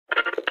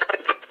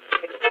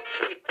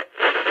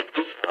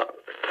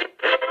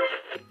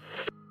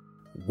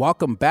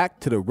Welcome back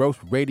to the Roast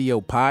Radio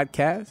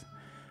Podcast.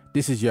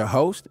 This is your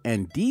host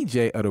and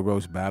DJ of the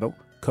Roast Battle,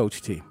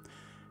 Coach T.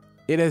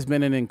 It has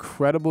been an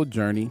incredible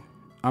journey.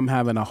 I'm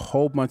having a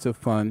whole bunch of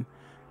fun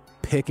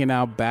picking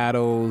out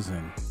battles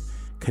and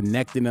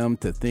connecting them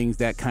to things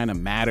that kind of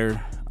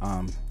matter,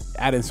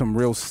 adding some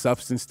real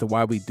substance to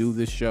why we do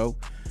this show.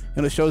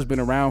 And the show's been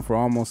around for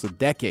almost a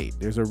decade.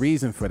 There's a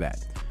reason for that.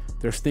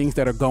 There's things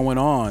that are going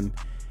on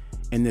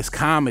in this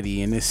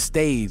comedy, in this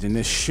stage, in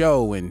this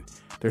show, and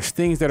there's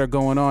things that are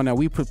going on that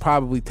we could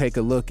probably take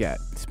a look at,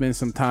 spend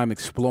some time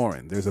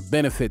exploring. There's a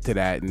benefit to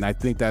that, and I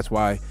think that's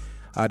why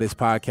this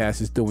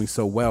podcast is doing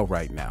so well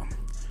right now.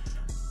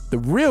 The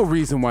real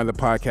reason why the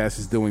podcast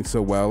is doing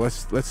so well,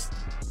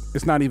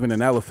 it's not even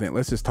an elephant.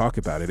 Let's just talk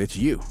about it. It's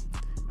you.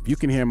 If you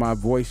can hear my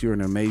voice, you're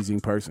an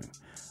amazing person.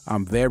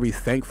 I'm very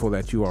thankful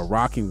that you are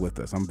rocking with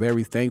us. I'm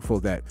very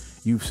thankful that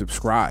you've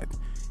subscribed.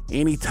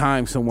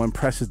 Anytime someone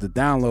presses the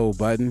download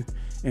button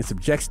and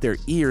subjects their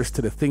ears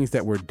to the things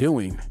that we're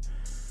doing,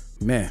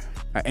 man,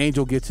 an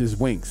angel gets his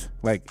wings.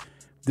 Like,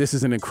 this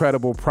is an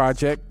incredible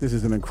project. This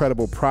is an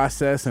incredible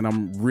process, and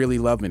I'm really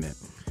loving it.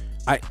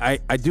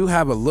 I do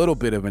have a little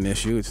bit of an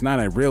issue. It's not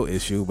a real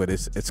issue, but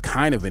it's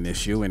kind of an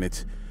issue, and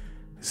it's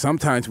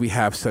sometimes we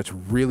have such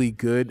really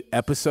good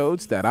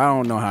episodes that I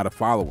don't know how to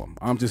follow them.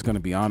 I'm just going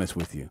to be honest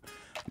with you.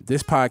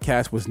 This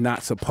podcast was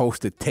not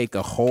supposed to take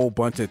a whole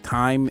bunch of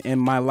time in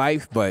my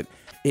life, but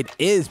it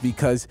is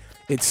because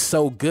it's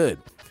so good.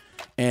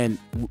 And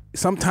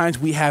sometimes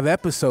we have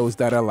episodes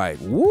that are like,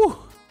 woo,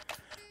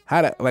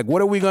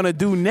 what are we going to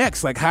do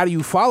next? Like, how do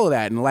you follow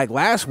that? And like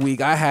last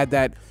week, I had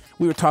that,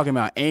 we were talking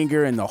about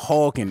anger and the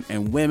Hulk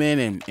and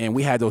women, and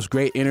we had those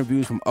great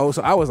interviews from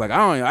Oso. I was like,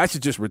 I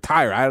should just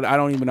retire. I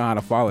don't even know how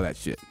to follow that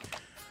shit.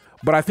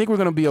 But I think we're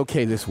going to be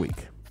okay this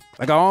week.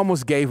 Like, I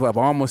almost gave up.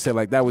 I almost said,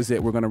 like, that was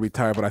it. We're going to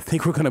retire. But I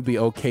think we're going to be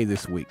okay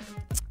this week.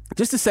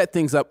 Just to set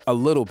things up a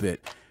little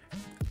bit,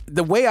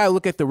 the way I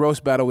look at the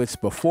roast battle, it's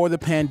before the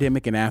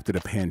pandemic and after the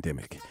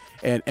pandemic.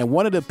 And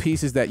one of the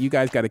pieces that you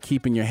guys got to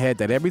keep in your head,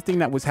 that everything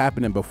that was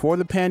happening before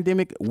the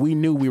pandemic, we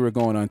knew we were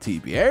going on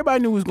TV.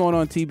 Everybody knew we was going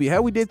on TV.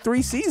 Hell, we did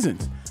 3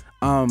 seasons.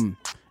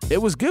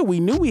 It was good. We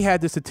knew we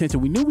had this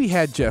attention. We knew we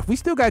had Jeff. We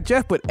still got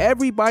Jeff, but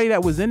everybody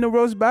that was in the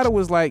roast battle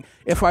was like,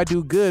 if I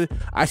do good,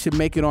 I should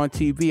make it on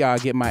TV. I'll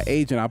get my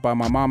agent. I'll buy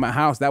my mom a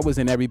house. That was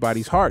in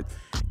everybody's heart.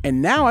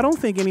 And now I don't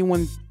think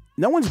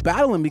no one's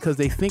battling because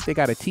they think they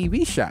got a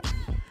TV shot.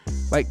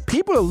 Like,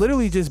 people are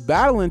literally just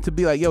battling to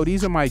be like, yo,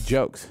 these are my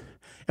jokes.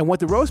 And what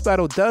the roast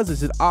battle does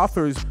is it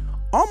offers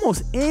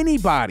almost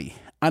anybody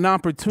an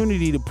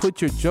opportunity to put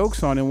your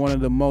jokes on in one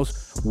of the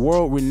most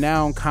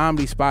world-renowned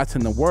comedy spots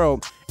in the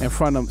world in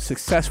front of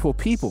successful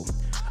people.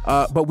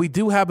 But we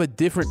do have a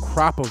different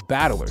crop of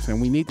battlers,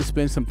 and we need to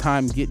spend some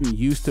time getting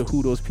used to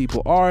who those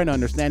people are and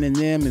understanding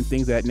them and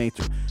things of that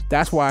nature.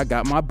 That's why I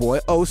got my boy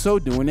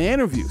Oso doing the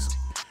interviews.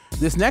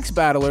 This next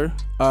battler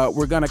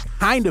we're going to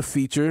kind of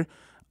feature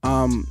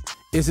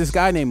is this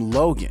guy named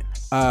Logan.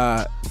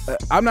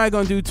 I'm not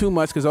going to do too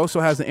much because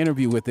Oso has an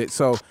interview with it.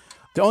 So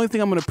the only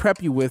thing I'm going to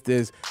prep you with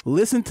is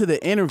listen to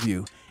the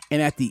interview.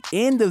 And at the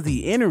end of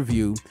the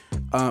interview,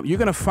 you're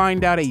going to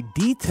find out a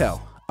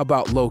detail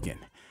about Logan.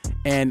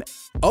 And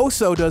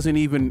Oso doesn't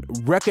even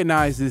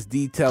recognize this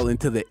detail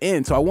until the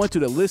end. So I want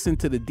you to listen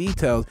to the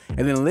details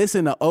and then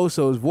listen to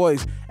Oso's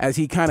voice as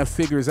he kind of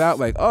figures out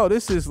like, oh,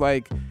 this is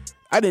like,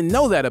 I didn't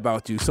know that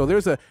about you. So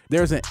there's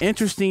an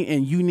interesting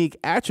and unique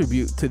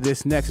attribute to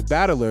this next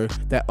battler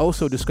that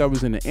Oso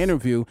discovers in the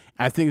interview.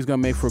 I think it's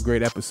going to make for a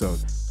great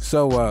episode.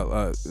 So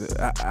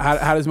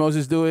how does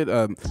Moses do it?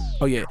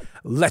 Oh, yeah.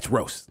 Let's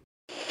roast.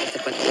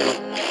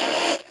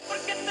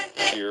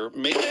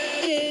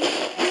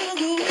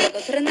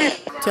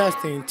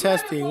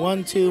 Testing.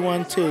 1 2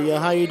 1 2. Yo,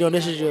 how you doing?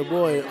 This is your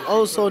boy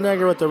Oso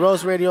Negro with the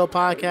Roast Radio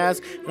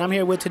Podcast, and I'm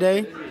here with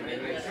today.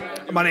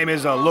 My name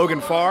is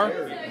Logan Farr.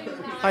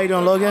 How you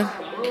doing, Logan?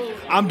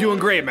 I'm doing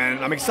great,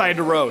 man. I'm excited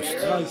to roast.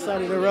 Oh,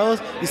 excited to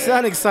roast? You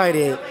sound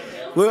excited.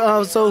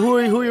 So who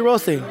are you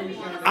roasting?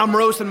 I'm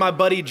roasting my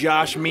buddy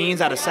Josh Means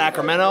out of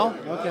Sacramento.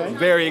 Okay. I'm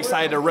very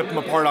excited to rip him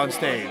apart on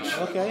stage.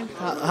 Okay.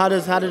 How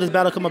did this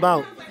battle come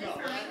about?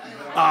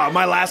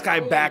 My last guy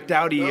backed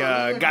out. He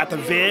got the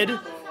vid,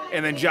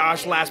 and then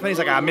Josh last minute, he's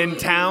like, I'm in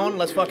town.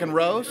 Let's fucking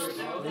roast.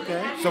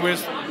 Okay. So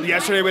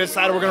yesterday we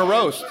decided we're gonna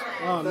roast.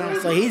 Oh,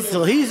 nice.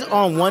 So he's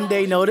on 1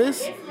 day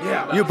notice.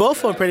 Yeah. You're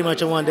both on pretty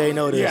much a 1 day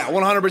notice. Yeah,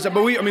 100%.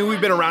 But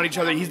we've been around each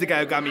other. He's the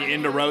guy who got me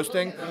into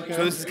roasting. Okay.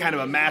 So this is kind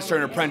of a master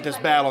and apprentice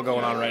battle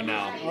going on right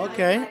now.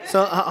 Okay.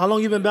 So how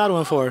long you been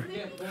battling for?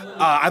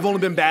 I've only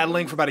been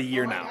battling for about a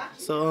year now.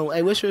 So,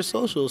 hey, what's your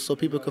socials so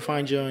people can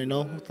find you,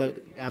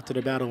 like after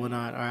the battle or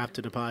not, or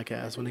after the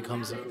podcast when it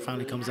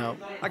finally comes out?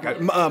 I got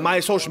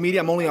my social media.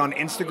 I'm only on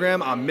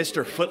Instagram. I'm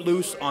Mr.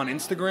 Footloose on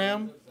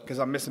Instagram because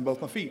I'm missing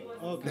both my feet.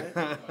 Okay.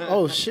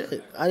 Oh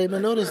shit! I didn't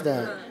even notice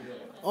that.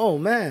 Oh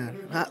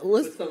man,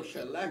 what's some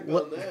shellac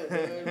on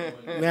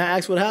that? May I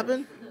ask what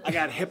happened? I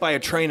got hit by a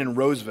train in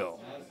Roseville.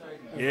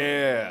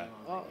 Yeah.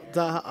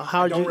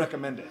 I don't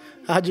recommend it.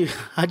 How'd you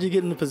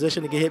get in the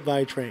position to get hit by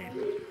a train?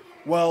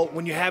 Well,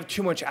 when you have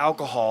too much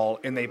alcohol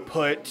and they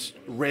put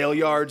rail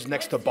yards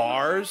next to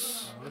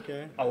bars,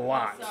 Okay. a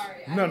lot.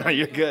 No,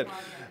 you're good.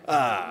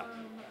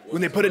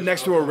 When they put it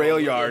next to a rail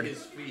yard,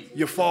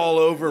 you fall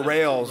over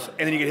rails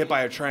and then you get hit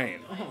by a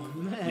train. Oh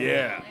man.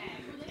 Yeah.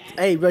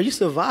 Hey, bro, you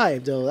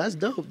survived though. That's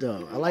dope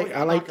though. I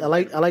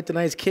like the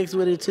nice kicks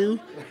with it too.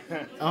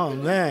 Oh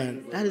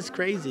man, that is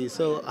crazy.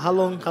 So how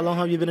long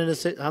have you been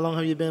how long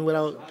have you been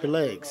without your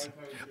legs?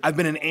 I've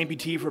been an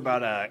amputee for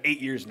about 8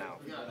 years now.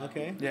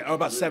 Okay. Yeah, or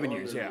about 7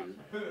 years, yeah.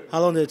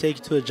 How long did it take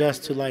you to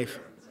adjust to life?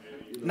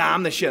 Nah,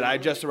 I'm the shit. I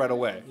adjusted right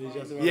away. You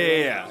adjusted right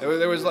Yeah.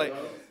 There was like,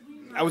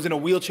 I was in a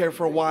wheelchair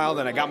for a while,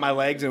 then I got my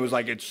legs, and it was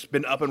like it's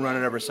been up and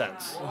running ever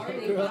since.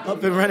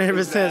 Up and running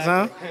ever since,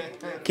 huh?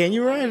 Can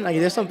you run? Like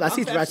there's some I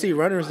see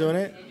runners doing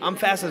it. I'm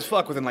fast as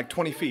fuck within like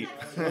 20 feet.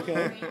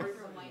 Okay.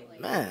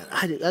 Man,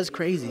 that's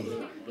crazy.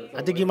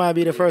 I think you might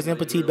be the first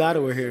amputee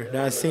battler here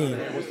that I've seen.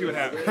 We'll see what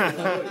happens.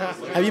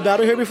 Have you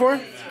battled here before?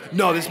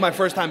 No, this is my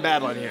first time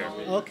battling here.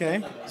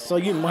 Okay. So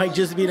you might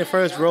just be the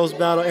first roast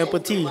battle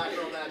amputee.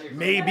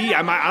 Maybe.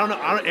 I don't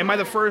know. Am I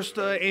the first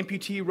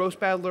amputee roast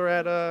battler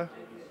at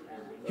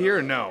here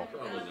or no?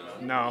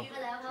 No.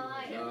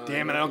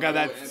 Damn it, I don't got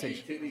that.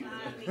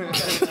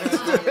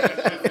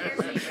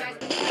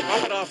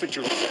 Knock it off at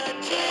your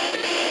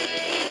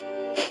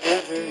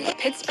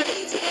Pittsburgh.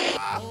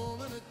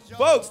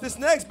 Folks, this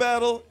next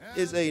battle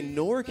is a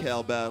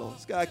NorCal battle.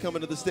 This guy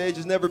coming to the stage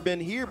has never been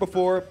here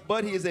before,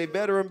 but he is a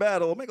veteran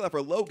battle. Make it loud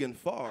for Logan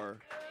Farr.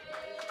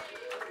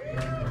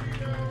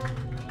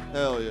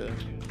 Hell yeah.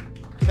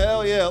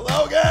 Hell yeah.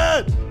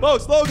 Logan!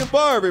 Folks, Logan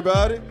Farr,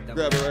 everybody.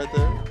 Grab it right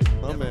there.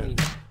 My man.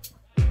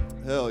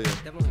 Hell yeah.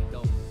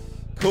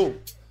 Cool.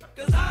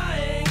 Cause I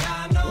ain't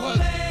got no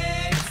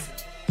legs.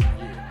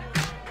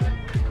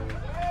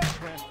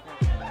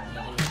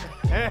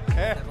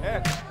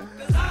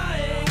 Cause I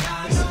ain't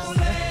got no legs.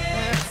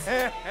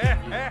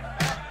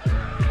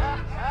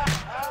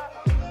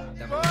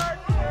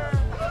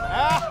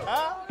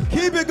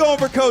 Keep it going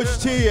for Coach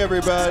T,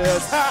 everybody.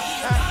 He's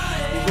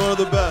one of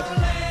the best.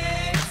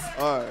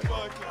 All right.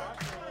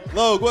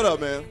 Log, what up,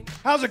 man?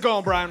 How's it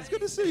going, Brian? It's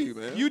good to see you,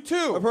 man. You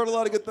too. I've heard a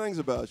lot of good things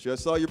about you. I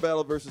saw your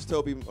battle versus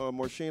Toby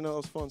Morshino. It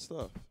was fun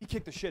stuff. He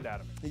kicked the shit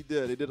out of me. He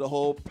did. He did a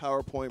whole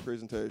PowerPoint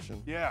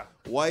presentation. Yeah.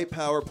 White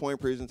PowerPoint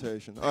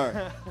presentation. All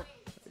right.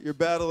 You're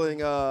battling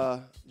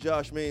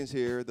Josh Means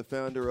here, the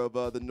founder of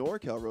the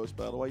NorCal Roast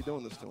Battle. Why are you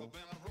doing this to him?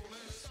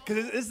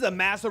 Because this is a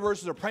master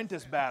versus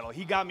apprentice battle.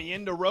 He got me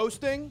into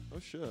roasting. Oh,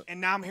 shit. And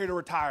now I'm here to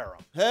retire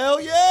him. Hell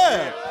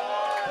yeah!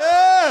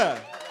 Yeah!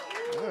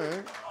 All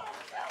right.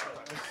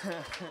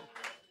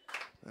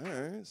 All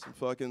right. Some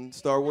fucking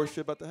Star Wars shit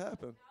about to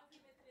happen.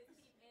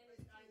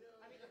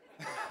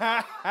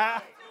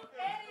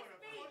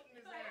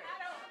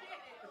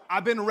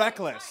 I've been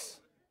reckless.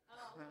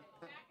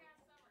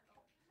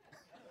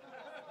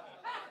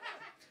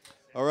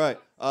 All right.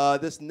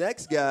 This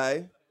next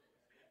guy,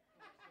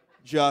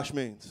 Josh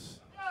Means.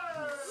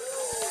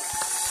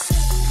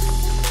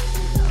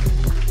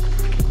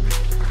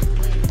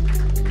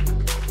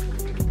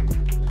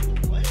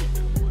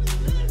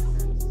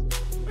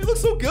 You look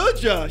so good,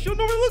 Josh. You don't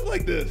normally look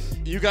like this.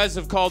 You guys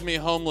have called me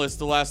homeless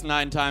the last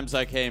 9 times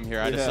I came here.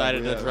 I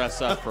decided to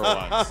dress up for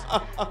once.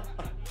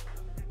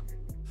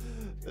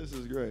 This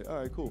is great. All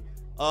right, cool.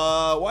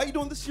 Why are you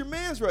doing this to your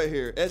man's right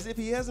here? As if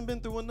he hasn't been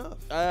through enough.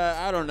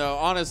 I don't know.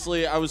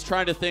 Honestly, I was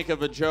trying to think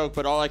of a joke,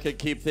 but all I could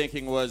keep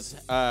thinking was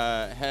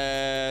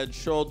head,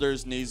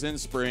 shoulders, knees and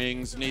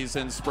springs, knees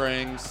and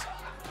springs.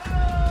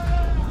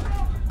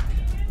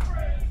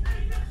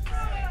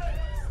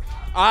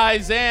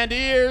 Eyes and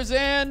ears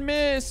and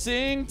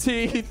missing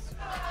teeth.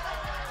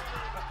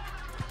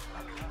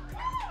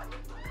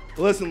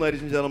 Listen,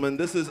 ladies and gentlemen,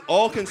 this is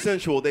all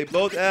consensual. They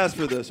both asked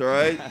for this, all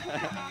right?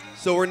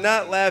 So we're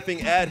not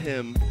laughing at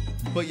him,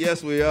 but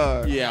yes, we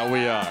are. Yeah,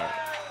 we are.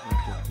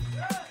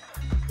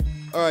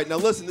 All right, now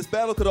listen, this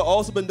battle could have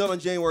also been done on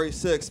January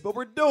 6th, but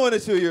we're doing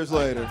it 2 years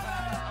later.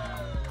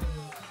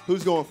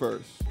 Who's going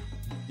first?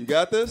 You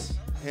got this?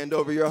 Hand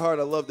over your heart.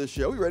 I love this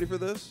shit. Are we ready for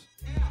this?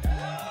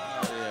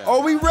 Yeah.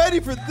 Are we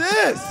ready for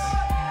this?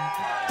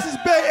 This is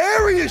Bay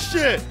Area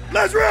shit.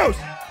 Let's roast.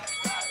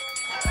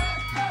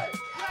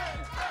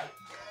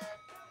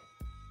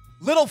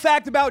 Little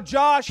fact about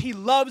Josh, he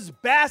loves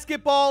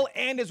basketball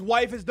and his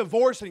wife is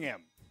divorcing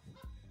him.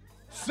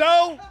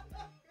 So,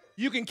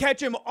 you can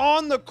catch him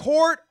on the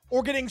court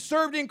or getting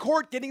served in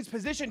court, getting his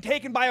position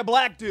taken by a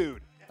black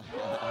dude.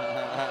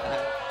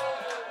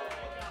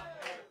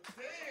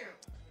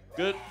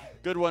 Good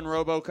one,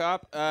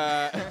 RoboCop.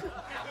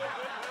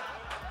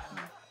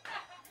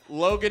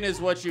 Logan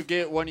is what you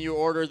get when you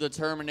order the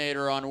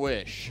Terminator on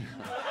Wish.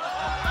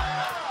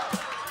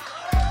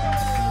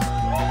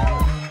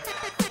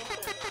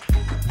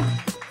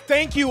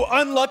 Thank you,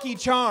 Unlucky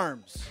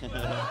Charms.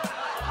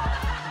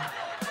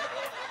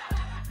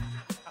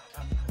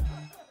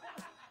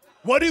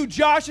 What do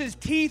Josh's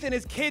teeth and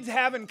his kids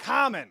have in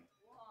common?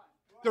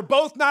 They're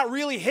both not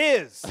really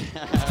his.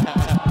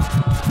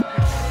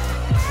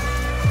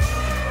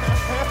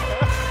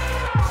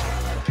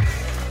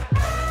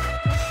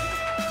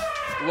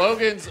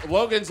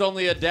 Logan's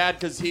only a dad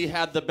because he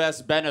had the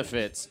best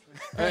benefits.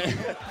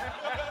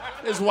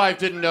 His wife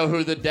didn't know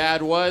who the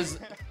dad was.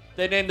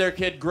 They named their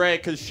kid Gray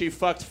because she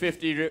fucked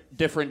 50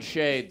 different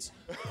shades.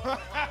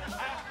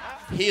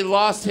 He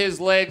lost his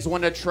legs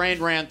when a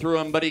train ran through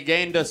him, but he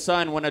gained a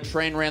son when a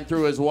train ran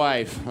through his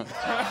wife.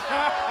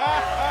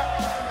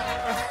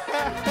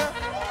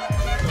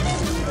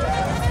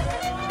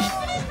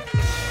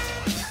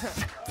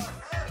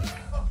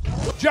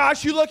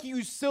 Josh, you lucky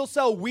you still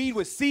sell weed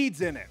with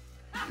seeds in it.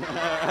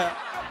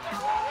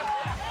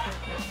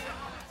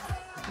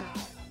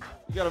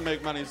 You gotta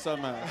make money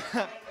somehow.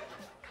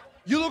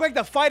 You look like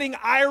the Fighting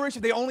Irish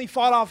if they only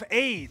fought off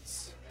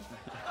AIDS.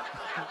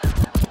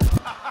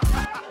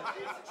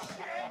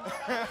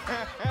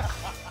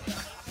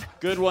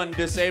 Good one,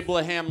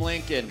 Disableham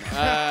Lincoln.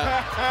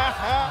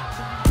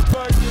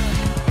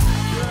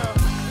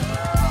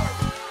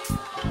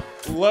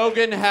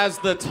 Logan has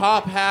the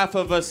top half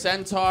of a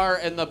centaur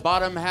and the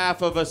bottom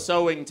half of a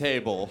sewing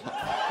table.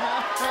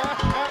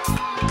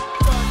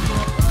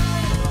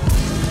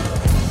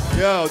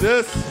 Yo,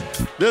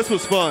 this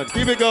was fun.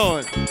 Keep it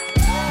going.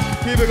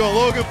 Keep it going.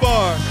 Logan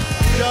Farr,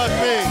 Josh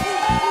Means.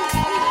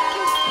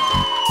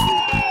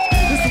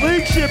 This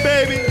league shit,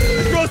 baby.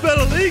 This Roast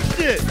Battle league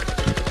shit.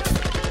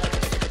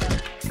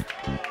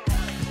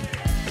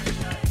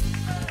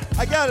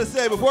 I gotta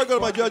say, before I go to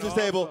my judges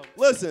table,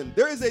 listen,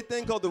 there is a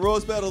thing called the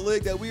Roast Battle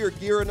League that we are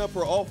gearing up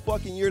for all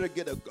fucking year to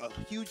get a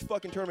huge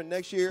fucking tournament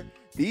next year.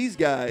 These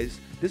guys,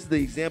 this is the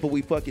example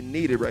we fucking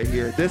needed right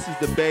here. This is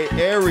the Bay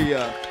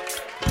Area.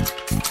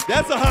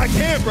 That's a hot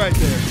camp right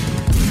there.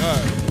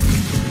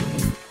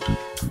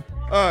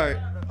 All right.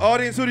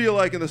 Audience, who do you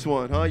like in this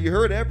one, huh? You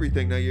heard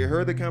everything. Now, you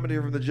heard the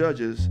commentary from the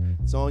judges.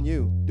 It's on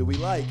you. Do we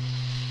like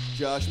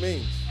Josh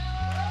Means?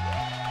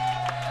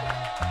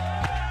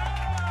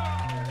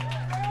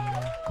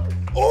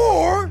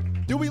 Or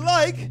do we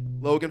like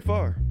Logan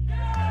Farr?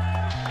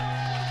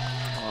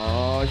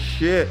 Oh,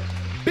 shit.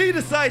 Be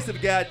decisive,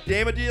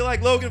 goddammit. Do you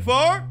like Logan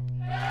Farr?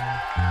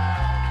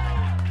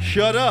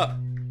 Shut up.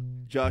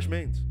 Josh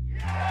Means.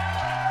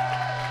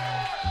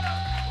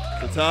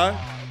 It's a tie?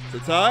 It's a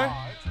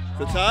tie?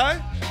 It's a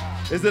tie?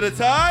 Is it a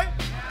tie?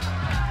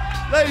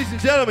 Ladies and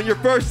gentlemen, your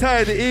first tie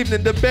of the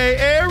evening, the Bay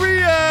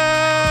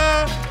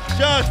Area.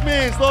 Josh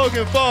Means,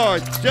 Logan Farr.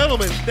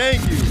 Gentlemen,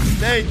 thank you.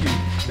 Thank you.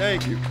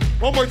 Thank you.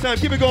 One more time,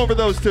 keep it going for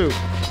those two.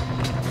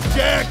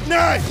 Jack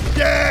Knight!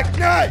 Jack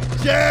Knight!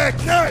 Jack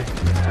Knight!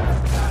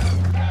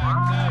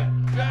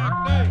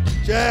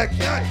 Jack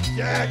Knight!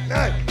 Jack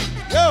Knight!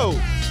 Yo!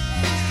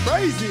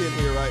 Crazy in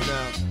here right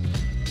now.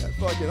 That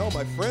fucking, all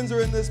my friends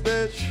are in this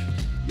bitch.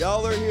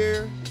 Y'all are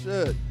here.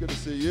 Shit, good to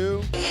see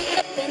you.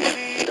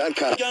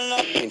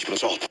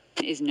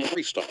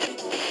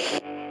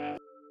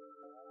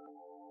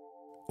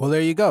 Well,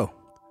 there you go.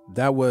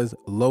 That was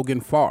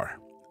Logan Farr.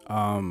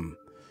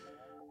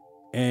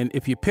 And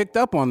if you picked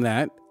up on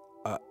that,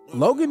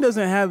 Logan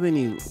doesn't have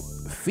any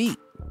feet.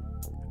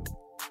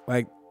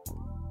 Like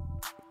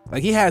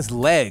he has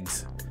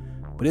legs,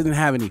 but he doesn't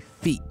have any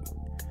feet.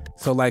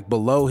 So like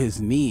below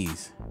his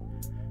knees,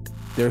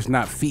 there's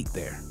not feet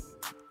there.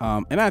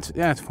 And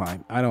that's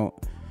fine.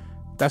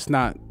 That's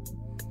not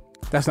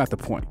the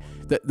point.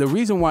 The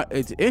reason why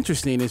it's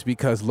interesting is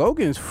because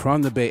Logan's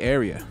from the Bay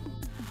Area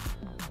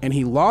and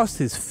he lost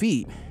his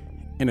feet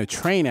in a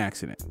train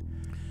accident.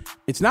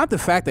 It's not the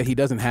fact that he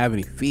doesn't have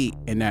any feet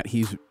and that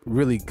he's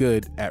really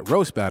good at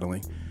roast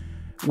battling.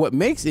 What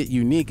makes it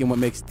unique and what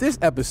makes this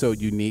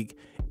episode unique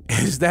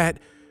is that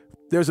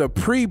there's a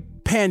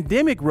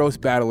pre-pandemic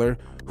roast battler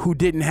who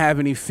didn't have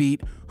any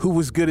feet who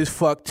was good as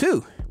fuck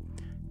too.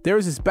 There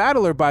was this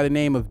battler by the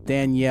name of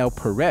Danielle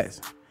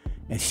Perez,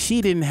 and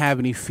she didn't have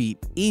any feet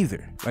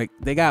either. Like,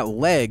 they got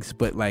legs,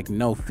 but like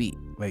no feet,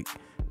 like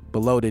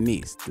below the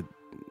knees.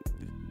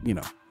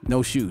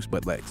 No shoes,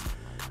 but legs.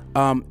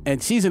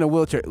 And she's in a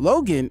wheelchair.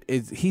 Logan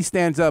he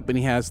stands up and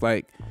he has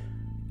like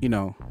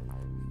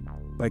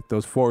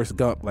those Forrest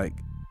Gump, like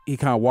he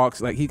kind of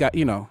walks like he got,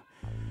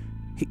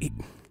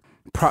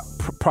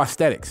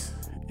 prosthetics,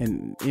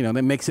 and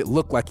that makes it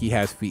look like he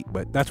has feet.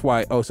 But that's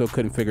why Oso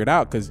couldn't figure it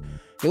out, because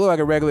he looked like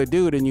a regular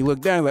dude, and you look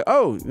down like,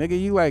 oh, nigga,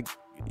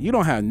 you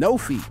don't have no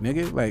feet,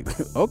 nigga. Like,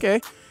 okay.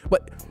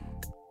 But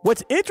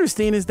what's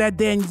interesting is that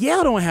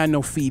Danielle don't have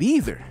no feet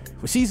either.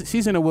 Well,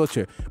 she's in a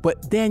wheelchair,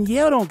 but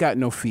Danielle don't got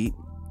no feet.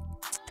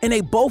 And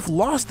they both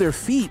lost their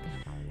feet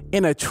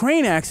in a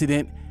train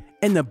accident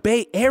in the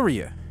Bay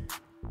Area.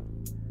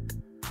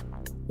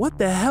 What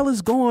the hell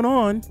is going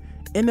on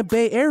in the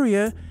Bay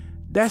Area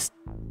that's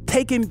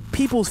taking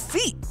people's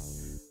feet?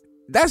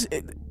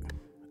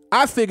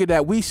 I figured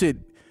that we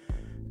should.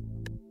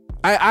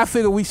 I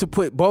figured we should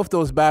put both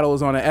those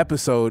battles on an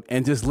episode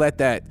and just let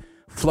that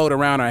float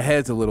around our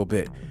heads a little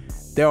bit.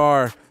 There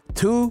are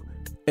two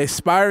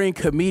aspiring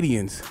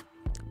comedians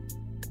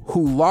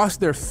who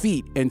lost their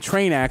feet in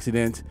train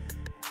accidents,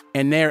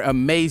 and they're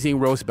amazing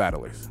roast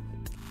battlers.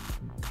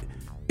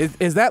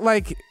 Is that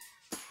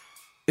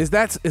is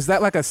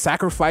that like a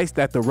sacrifice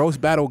that the roast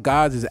battle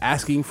gods is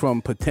asking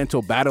from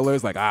potential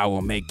battlers? Like, I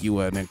will make you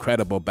an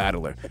incredible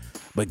battler,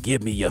 but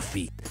give me your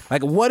feet.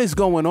 Like, what is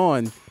going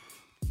on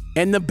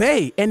in the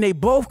Bay? And they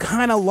both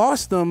kind of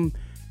lost them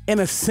in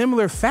a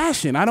similar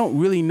fashion. I don't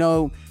really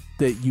know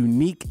the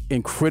unique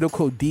and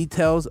critical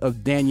details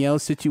of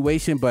Danielle's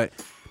situation, but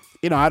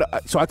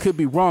so I could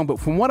be wrong. But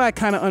from what I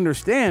kind of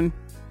understand,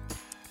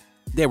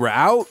 they were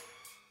out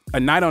a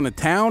night on the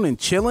town and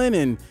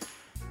chilling,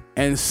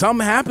 and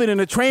something happened and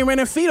the train ran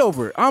their feet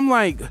over. I'm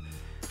like,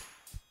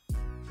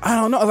 I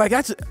don't know. Like,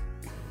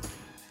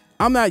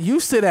 I'm not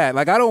used to that.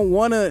 Like,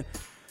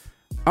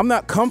 I'm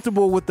not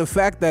comfortable with the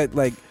fact that,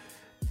 like,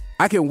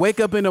 I can wake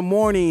up in the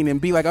morning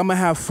and be like, I'm gonna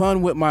have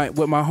fun with my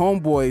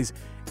homeboys,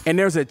 and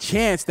there's a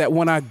chance that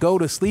when I go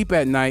to sleep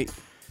at night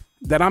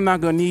that I'm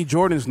not gonna need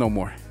Jordans no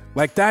more.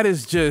 Like, that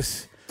is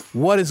just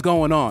what is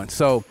going on.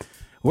 So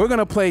we're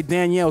gonna play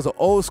Danielle's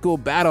old school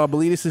battle. I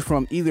believe this is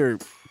from either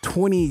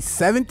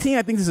 2017.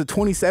 I think this is a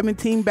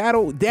 2017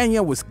 battle.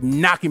 Danielle was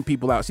knocking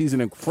people out. She's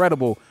an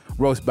incredible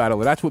roast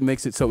battler. That's what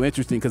makes it so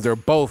interesting, because they're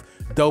both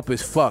dope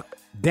as fuck.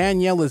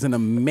 Danielle is an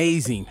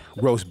amazing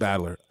roast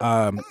battler.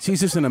 She's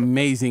just an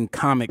amazing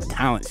comic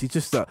talent. She's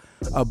just a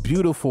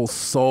beautiful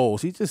soul.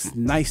 She's just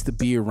nice to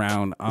be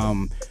around.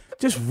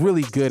 Just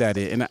really good at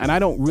it. And I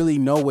don't really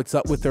know what's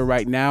up with her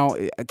right now,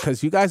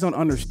 because you guys don't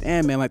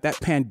understand, man. Like, that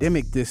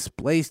pandemic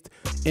displaced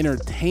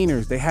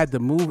entertainers. They had to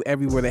move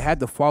everywhere. They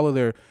had to follow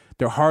their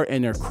heart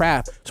and their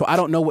craft. So I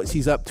don't know what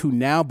she's up to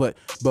now, but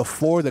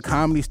before the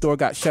Comedy Store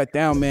got shut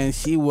down, man,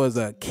 she was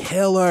a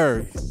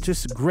killer.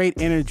 Just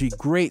great energy,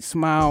 great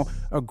smile,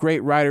 a great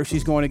writer.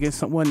 She's going against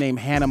someone named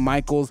Hannah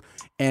Michaels.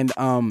 And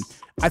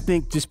I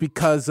think just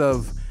because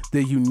of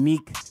the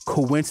unique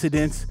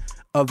coincidence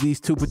of these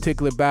two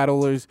particular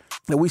battlers,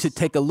 that we should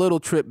take a little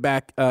trip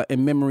back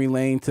in memory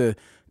lane to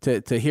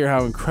hear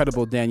how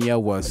incredible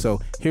Danielle was. So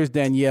here's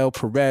Danielle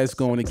Perez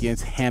going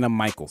against Hannah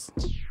Michaels.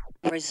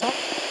 Result.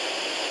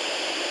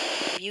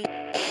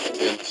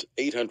 It's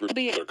 800.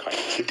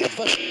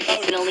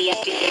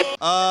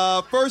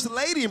 First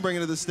lady in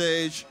bringing to the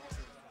stage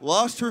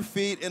lost her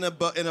feet in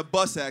a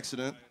bus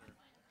accident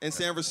in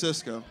San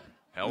Francisco.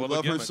 We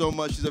love her so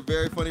much. She's a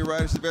very funny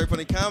writer. She's a very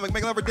funny comic.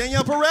 Make it up for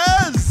Danielle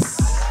Perez.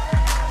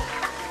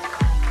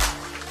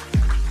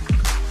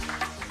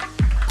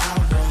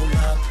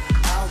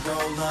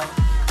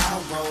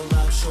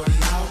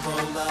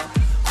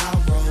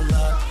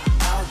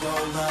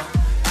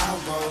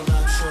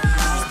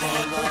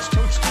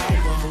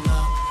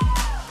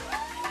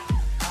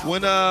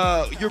 When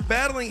you're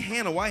battling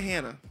Hannah, why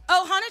Hannah?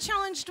 Oh, Hannah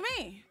challenged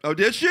me. Oh,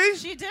 did she?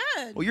 She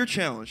did. Well, you're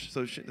challenged,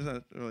 so that's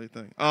not really a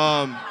thing.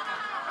 Oh,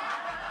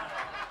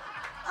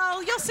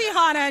 you'll see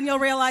Hannah and you'll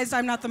realize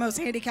I'm not the most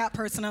handicapped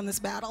person on this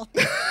battle.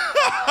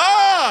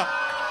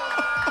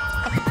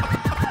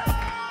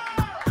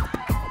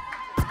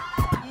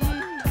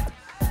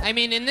 I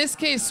mean, in this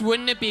case,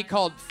 wouldn't it be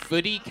called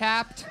footy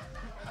capped?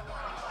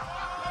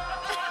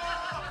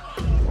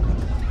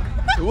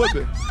 It would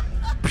be.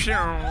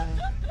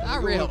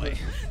 Not really.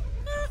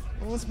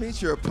 Well, let's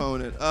meet your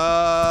opponent.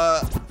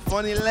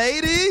 Funny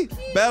lady,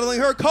 battling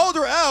her, called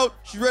her out.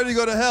 She's ready to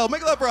go to hell.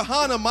 Make it up for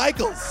Hannah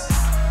Michaels.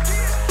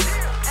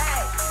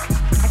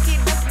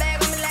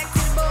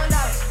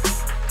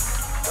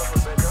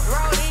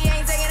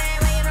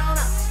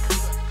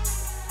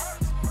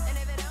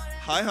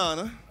 Hi,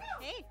 Hannah.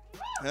 Hey.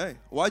 Hey,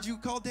 why'd you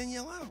call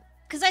Danielle out?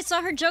 Because I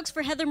saw her jokes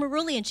for Heather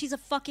Marulli, and she's a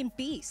fucking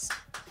beast.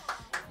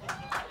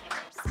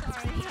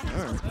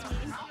 Sorry.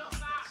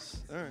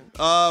 All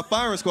right.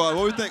 Firing Squad,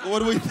 what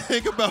do we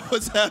think about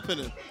what's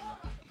happening?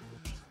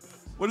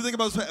 What do you think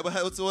about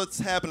what's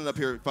happening up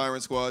here at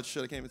Firing Squad?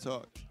 Shit, I can't even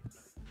talk.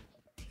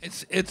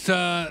 It's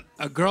a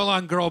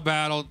girl-on-girl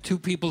battle, two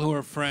people who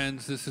are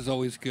friends. This is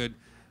always good.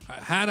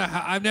 Hannah,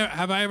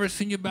 have I ever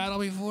seen you battle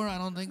before? I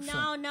don't think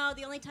so. No.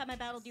 The only time I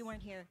battled, you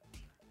weren't here.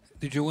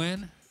 Did you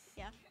win?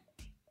 Yeah.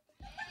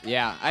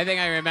 Yeah, I think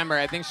I remember.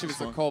 I think she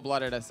was a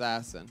cold-blooded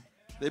assassin.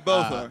 They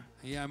both are.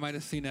 Yeah, I might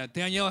have seen that.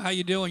 Danielle, how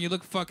you doing? You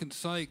look fucking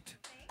psyched.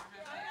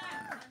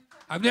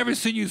 I've never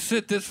seen you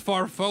sit this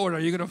far forward. Are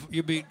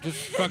you be just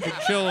fucking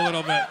chill a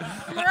little bit?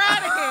 We're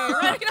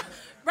out of here.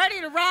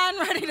 Ready to run,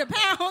 ready to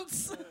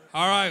pounce.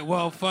 All right,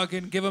 well,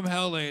 fucking give them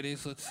hell,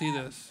 ladies. Let's see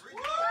this.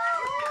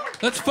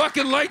 Let's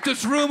fucking light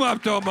this room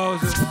up, though,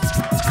 Moses.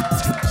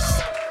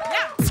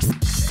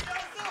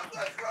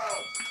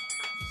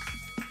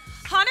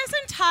 Hannah's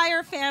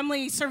entire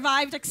family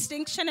survived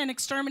extinction and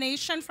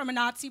extermination from a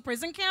Nazi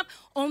prison camp,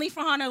 only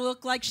for Hannah to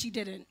look like she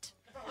didn't.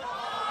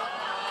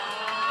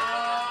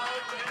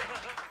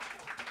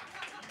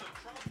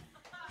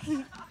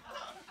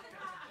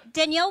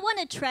 Danielle won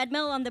a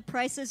treadmill on The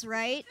Price is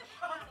Right,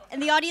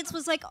 and the audience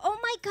was like, oh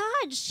my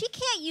God, she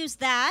can't use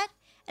that.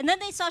 And then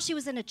they saw she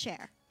was in a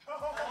chair.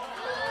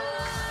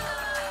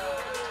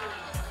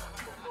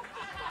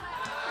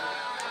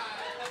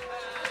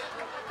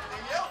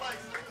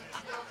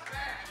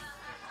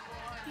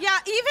 Yeah,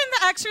 even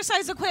the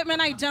exercise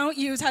equipment I don't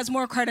use has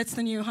more credits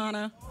than you,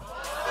 Hannah.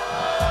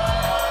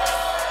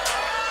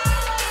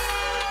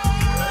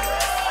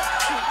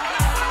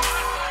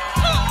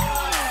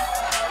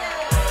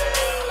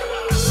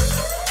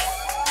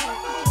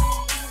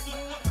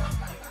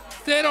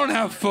 They don't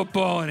have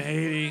football in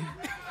Haiti.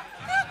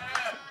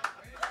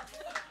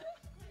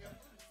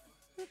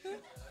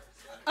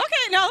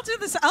 Okay, now I'll do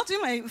this. I'll do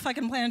my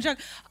fucking plan joke.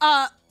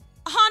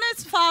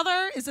 Hannah's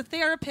father is a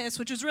therapist,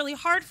 which was really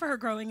hard for her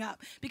growing up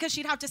because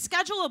she'd have to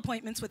schedule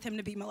appointments with him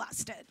to be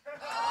molested.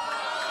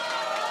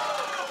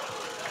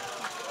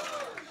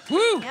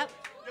 Woo! Yep.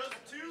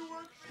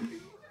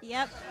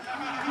 Yep.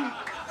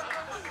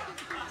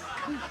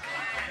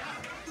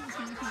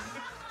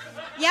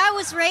 Yeah, I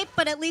was raped,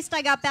 but at least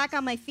I got back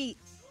on my feet.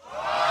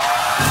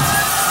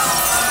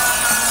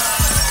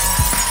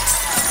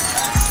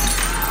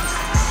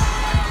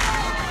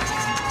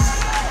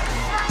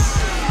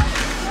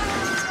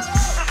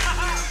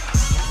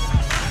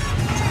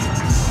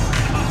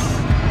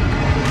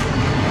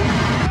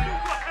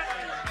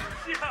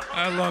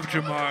 I love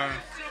Jamar.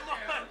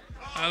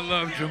 I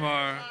love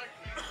Jamar.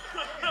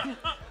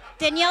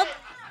 Danielle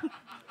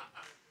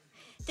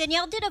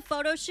did a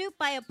photo shoot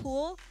by a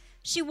pool.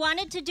 She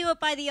wanted to do it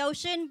by the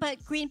ocean,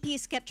 but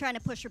Greenpeace kept trying to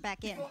push her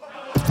back in.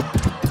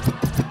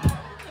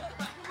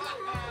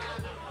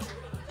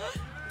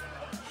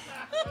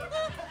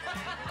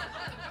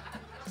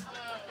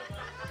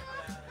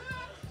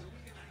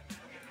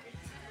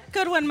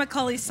 Good one,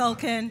 Macaulay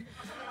Culkin.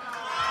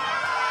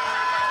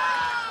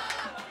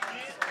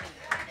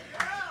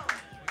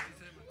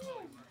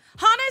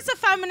 Hannah is a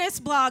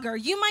feminist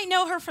blogger. You might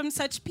know her from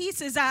such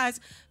pieces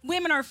as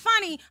Women Are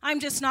Funny, I'm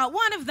Just Not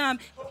One of Them,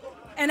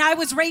 and I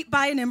Was Raped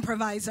by an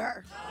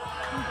Improviser.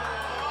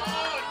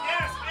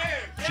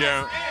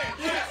 Jer-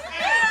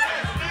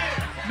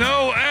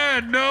 No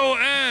end, no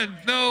end,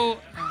 no.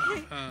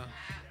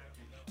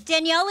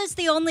 Danielle is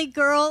the only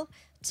girl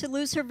to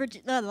lose her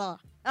virginity.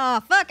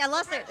 Oh, fuck, I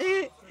lost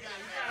it.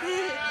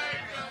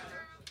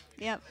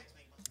 Yep.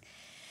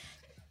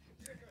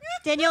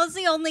 Danielle is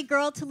the only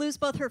girl to lose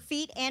both her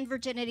feet and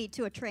virginity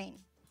to a train.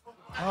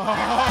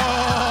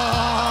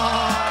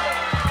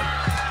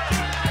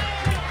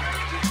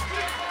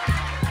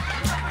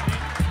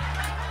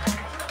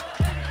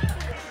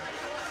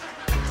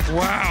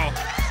 Wow.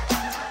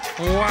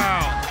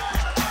 Wow.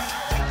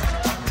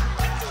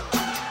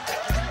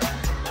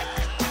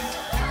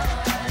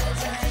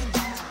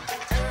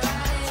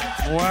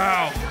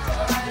 Wow.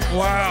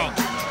 Wow.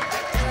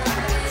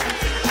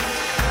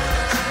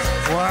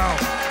 Wow.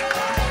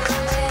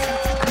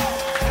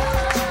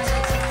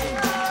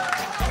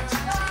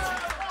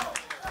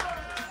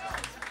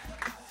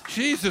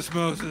 Jesus,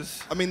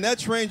 Moses. I mean, that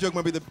train joke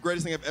might be the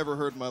greatest thing I've ever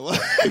heard in my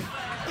life.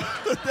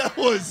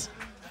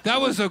 That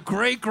was a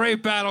great,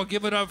 great battle.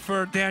 Give it up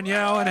for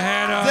Danielle and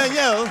Hannah.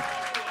 Danielle.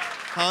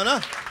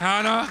 Hannah.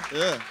 Hannah?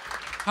 Yeah.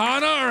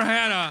 Hannah or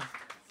Hannah?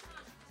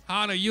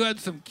 Hannah, you had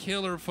some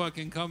killer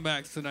fucking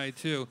comebacks tonight,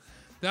 too.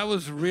 That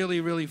was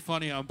really, really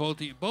funny on both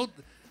of you.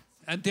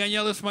 And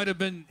Danielle, this might have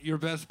been your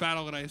best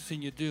battle that I've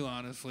seen you do,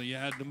 honestly. You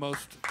had the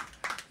most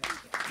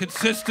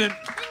consistent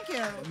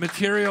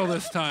material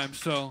this time,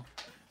 so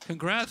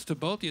congrats to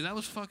both of you. That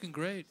was fucking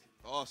great.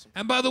 Awesome.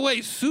 And by the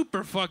way,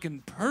 super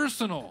fucking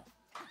personal.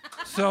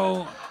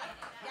 So,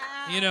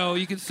 you know,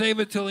 you can save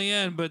it till the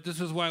end, but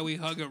this is why we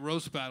hug at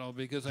Roast Battle,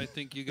 because I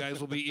think you guys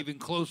will be even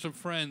closer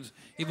friends,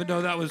 even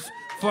though that was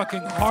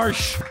fucking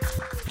harsh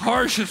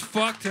as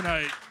fuck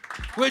tonight,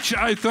 which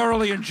I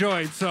thoroughly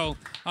enjoyed. So,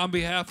 on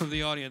behalf of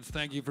the audience,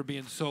 thank you for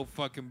being so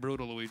fucking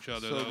brutal to each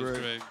other. So that was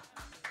great. great.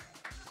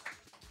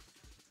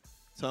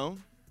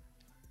 Tone?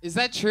 Is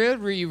that true?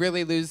 Where you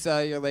really lose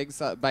your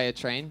legs by a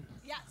train?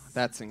 Yes.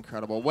 That's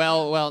incredible.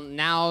 Well,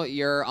 now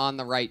you're on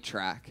the right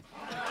track.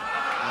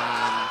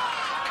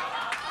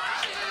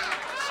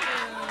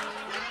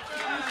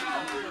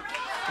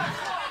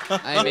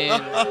 I mean,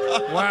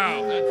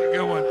 wow, that's a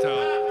good one,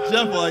 Tom.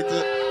 Jeff liked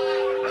it.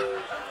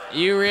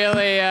 You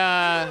really,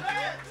 that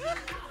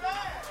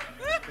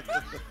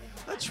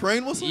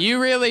train whistle?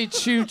 You really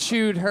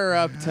chewed her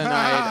up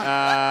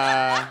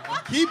tonight.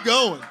 Keep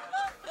going.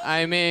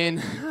 I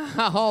mean,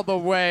 all the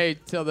way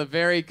till the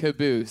very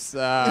caboose. It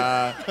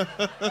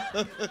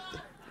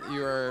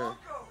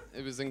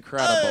was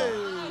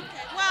incredible.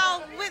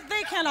 Well,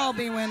 they can't all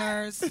be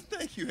winners.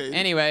 Thank you, Hayden.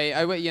 Anyway,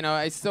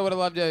 I still would have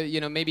loved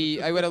to,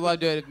 maybe I would have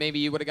loved to if maybe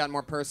you would have gotten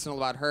more personal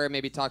about her,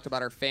 maybe talked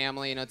about her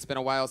family. It's been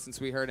a while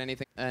since we heard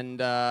anything. And,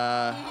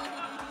 but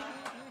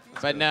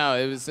no,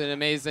 it was an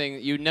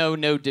amazing,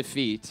 no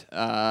defeat.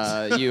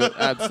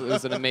 It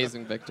was an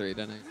amazing victory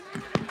tonight.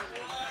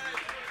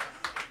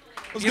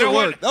 That was good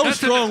work. That was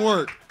strong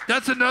work.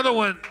 That's another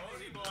one.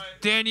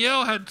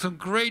 Danielle had some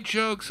great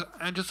jokes,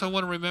 and just I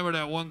want to remember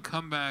that one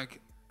comeback,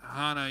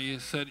 Hannah. You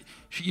said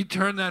you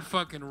turned that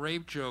fucking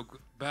rape joke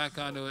back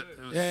onto it.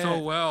 It was so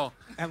well.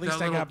 At least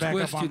that I got back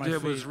twist up on you my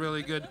did feet. was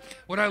really good.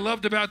 What I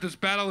loved about this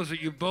battle is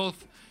that you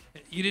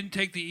didn't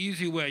take the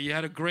easy way. You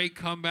had a great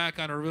comeback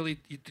on a really.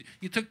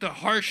 You took the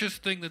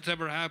harshest thing that's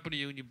ever happened to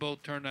you, and you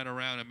both turned that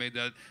around and made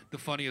that the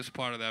funniest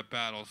part of that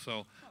battle.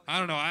 So I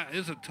don't know.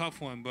 It's a tough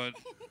one, but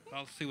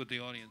I'll see what the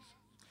audience.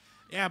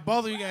 Yeah,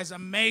 both of you guys,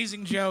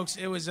 amazing jokes.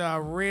 It was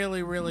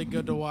really, really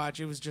good to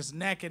watch. It was just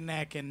neck and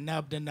neck and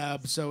nub to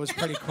nub, so it was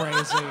pretty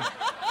crazy.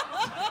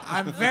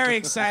 I'm very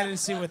excited to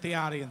see what the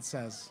audience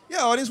says.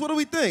 Yeah, audience, what do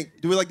we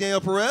think? Do we like Danielle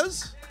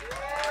Perez?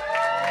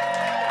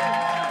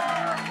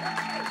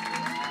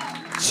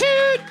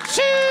 Shoot,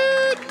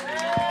 shoot.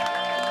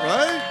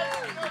 Right?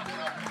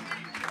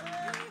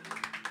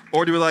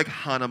 Or do we like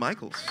Hannah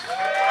Michaels?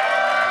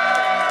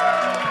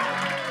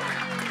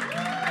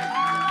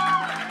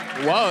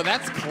 Whoa,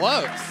 that's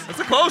close. That's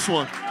a close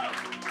one.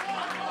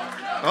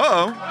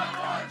 Uh-oh.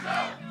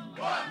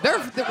 What do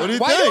you think?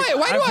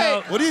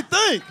 What do you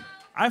think?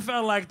 I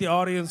felt like the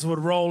audience would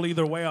roll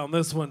either way on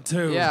this one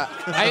too. Yeah.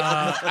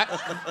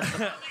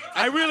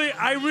 I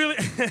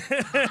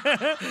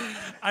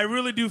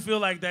really do feel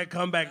like that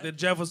comeback that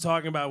Jeff was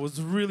talking about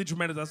was really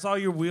tremendous. I saw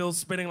your wheels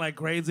spinning like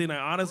crazy, and I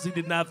honestly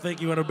did not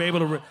think you would be able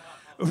to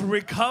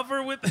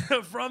recover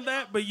from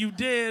that, but you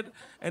did,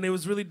 and it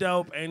was really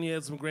dope, and you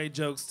had some great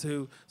jokes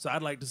too. So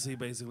I'd like to see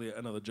basically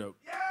another joke.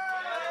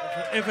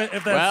 If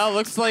that's... Well,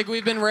 looks like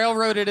we've been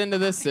railroaded into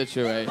this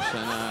situation.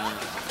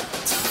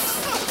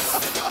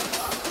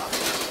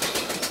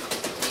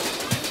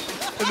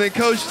 And then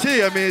Coach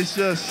T, I mean, it's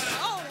just,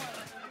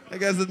 that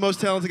guy's the most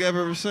talented guy I've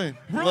ever seen.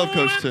 I love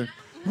Coach T. All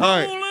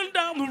right. Rolling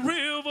down the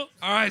river.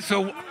 All right,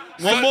 so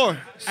one more.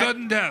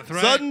 Sudden death,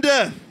 right? Sudden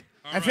death.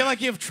 I feel like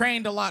you've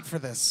trained a lot for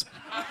this.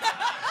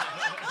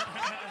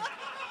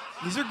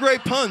 These are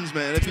great puns,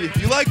 man. If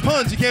you like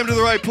puns, you came to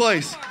the right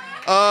place.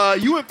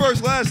 You went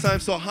first last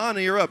time, so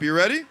Hannah, you're up. You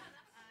ready?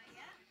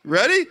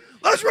 Ready?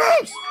 Let's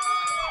roast!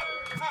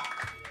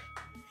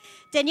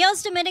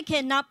 Danielle's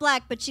Dominican, not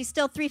black, but she's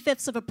still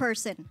 3/5 of a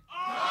person.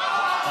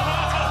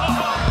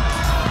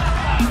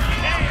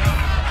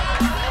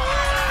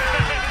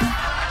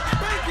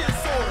 Baking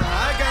soda.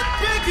 I got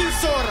baking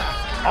soda.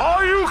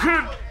 All you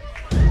can.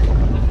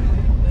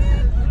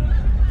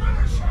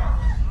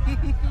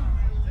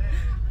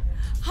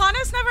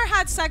 Hannah's never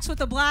had sex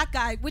with a black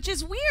guy, which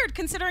is weird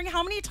considering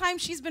how many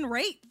times she's been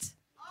raped.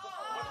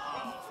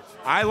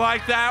 I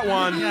like that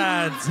one.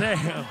 God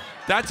damn.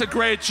 That's a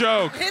great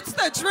joke. It's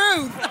the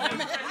truth.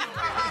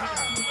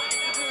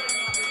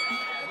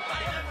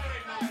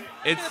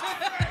 It's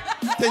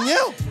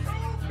Danielle.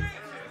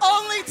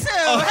 Only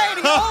two,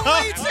 Haiti,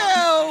 only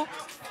two.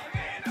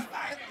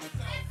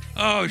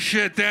 Oh,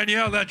 shit,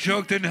 Danielle, that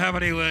joke didn't have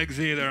any legs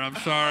either. I'm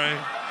sorry.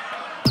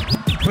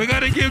 We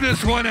got to give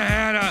this one to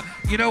Hannah.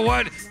 You know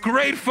what?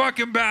 Great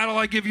fucking battle.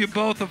 I give you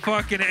both a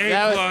fucking A+.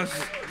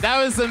 That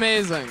was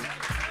amazing.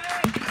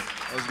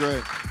 That was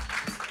great.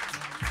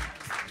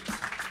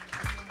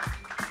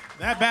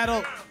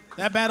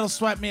 That battle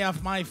swept me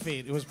off my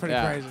feet. It was pretty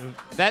crazy.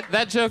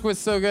 That joke was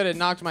so good it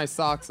knocked my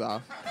socks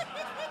off.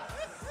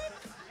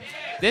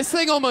 This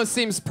thing almost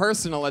seems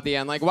personal at the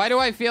end. Like, why do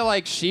I feel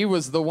like she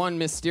was the one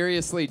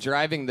mysteriously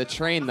driving the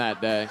train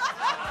that day?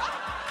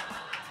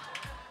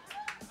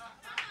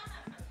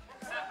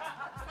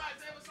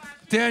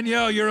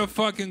 Danielle, you're a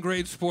fucking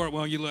great sport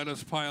when you let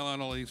us pile on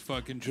all these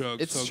fucking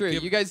jokes. It's So true.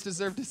 give- You guys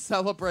deserve to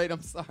celebrate.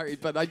 I'm sorry,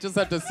 but I just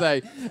have to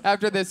say,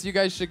 after this, you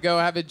guys should go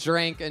have a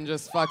drink and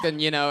just fucking,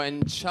 you know,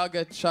 and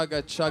chugga,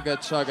 chugga, chugga,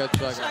 chugga,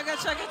 chugga. Chugga,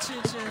 chugga,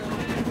 choo choo.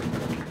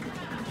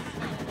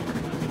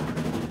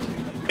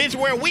 Bitch,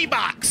 wear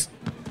Weebox.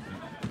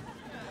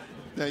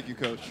 Thank you,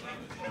 Coach.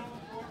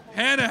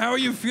 Hannah, how are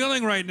you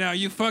feeling right now?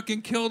 You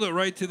fucking killed it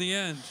right to the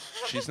end.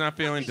 She's not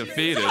feeling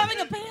defeated. She's having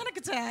a panic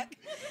attack.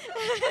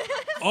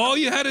 All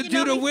you had to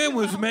do to win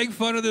was make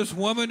fun of this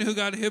woman who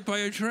got hit by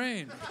a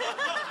train.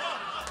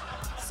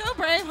 So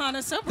brave,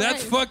 Hannah, so brave.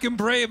 That's fucking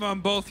brave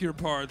on both your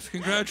parts.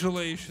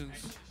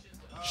 Congratulations.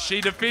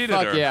 She defeated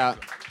Fuck her. yeah.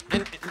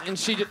 And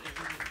she did.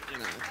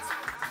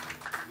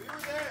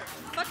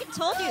 Fucking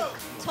told you.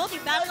 Told you,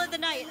 battle of the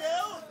night.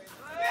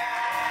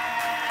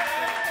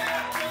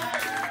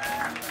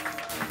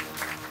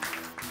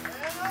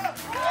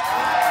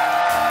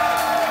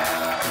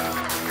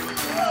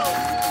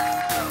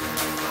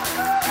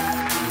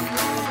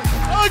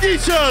 Hug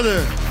each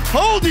other.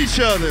 Hold each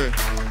other.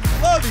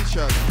 Love each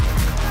other.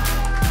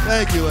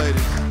 Thank you,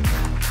 ladies.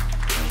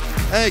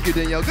 Thank you,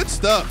 Danielle. Good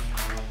stuff.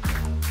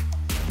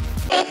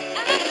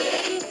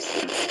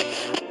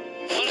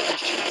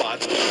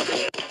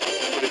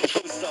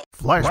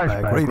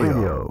 Flashback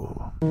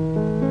Radio.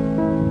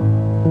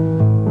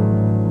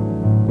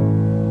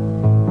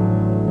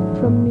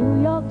 From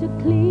New York to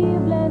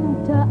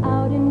Cleveland to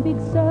out in Big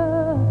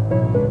Sur,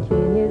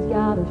 Kenya's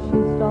got a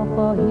shoe store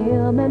for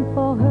him and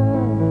for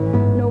her.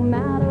 No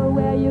matter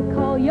where you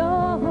call your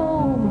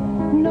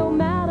home, no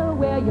matter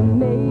where you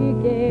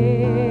make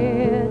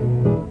it,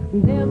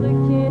 there's a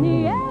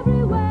Kenny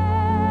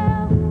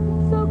everywhere.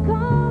 So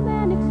come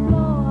and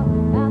explore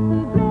at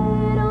the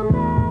Great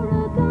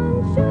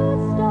American Shoe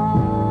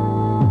Store.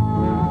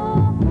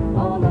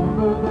 All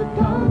over the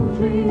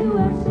country,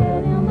 we're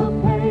setting the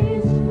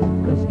pace,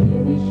 'cause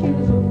Kenny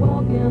shoes are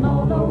walking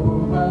all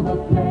over the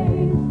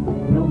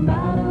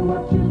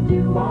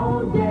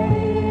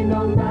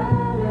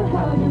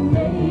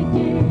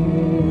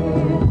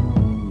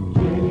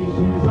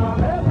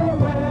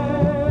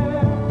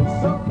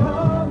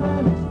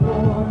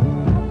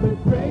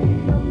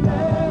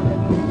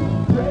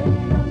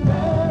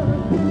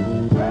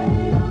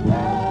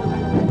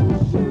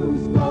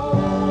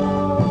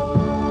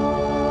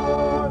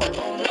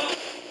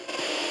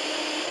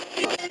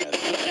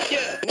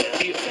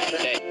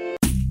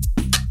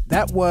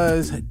that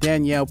was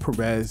Danielle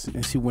Perez,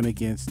 and she went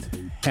against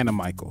Hannah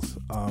Michaels.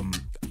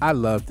 I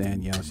love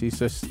Danielle. She's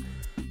just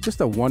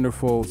a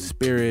wonderful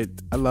spirit.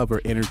 I love her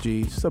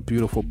energy. She's a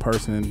beautiful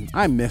person.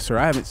 I miss her.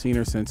 I haven't seen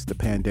her since the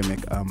pandemic.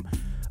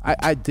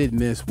 I did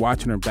miss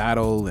watching her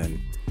battle and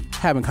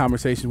having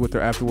conversations with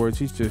her afterwards.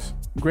 She's just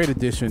a great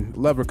addition.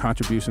 Love her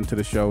contribution to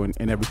the show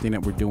and everything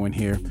that we're doing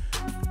here.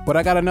 But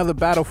I got another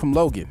battle from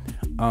Logan.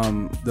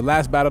 The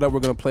last battle that we're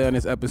going to play on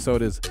this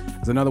episode is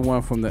another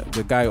one from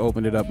the guy who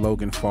opened it up,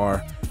 Logan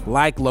Farr.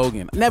 Like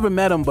Logan. Never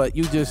met him, but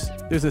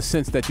there's a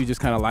sense that you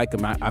just kind of like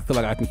him. I feel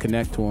like I can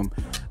connect to him.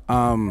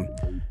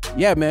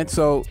 Yeah, man.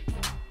 So,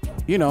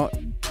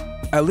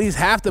 at least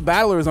half the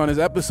battlers on this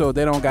episode,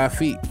 they don't got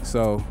feet.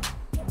 So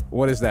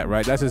what is that,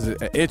 right? That's just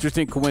an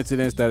interesting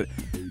coincidence that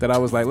I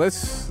was like,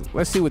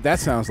 let's see what that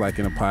sounds like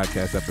in a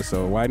podcast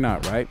episode. Why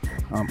not, right?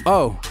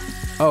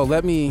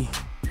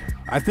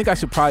 I think I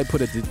should probably put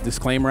a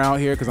disclaimer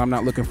out here because I'm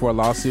not looking for a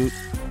lawsuit.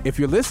 If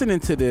you're listening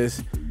to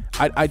this,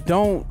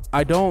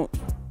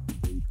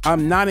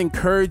 I'm not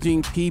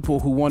encouraging people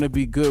who want to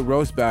be good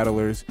roast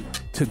battlers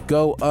to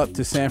go up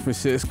to San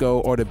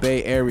Francisco or the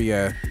Bay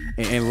Area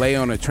and lay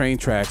on the train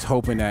tracks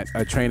hoping that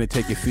a train will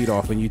take your feet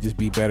off and you just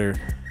be better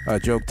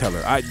joke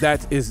teller.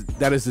 That is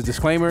the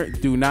disclaimer.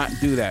 Do not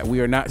do that. We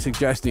are not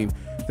suggesting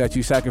that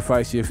you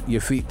sacrifice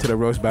your feet to the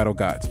roast battle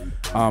gods.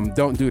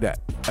 Don't do that.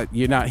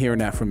 You're not hearing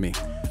that from me.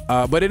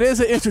 But it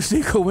is an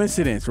interesting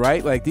coincidence,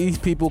 right? Like these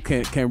people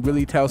can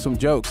really tell some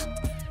jokes.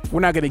 We're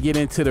not going to get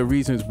into the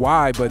reasons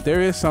why, but there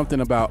is something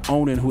about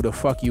owning who the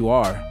fuck you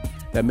are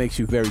that makes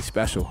you very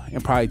special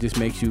and probably just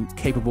makes you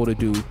capable to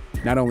do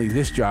not only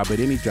this job, but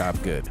any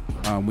job good.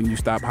 When you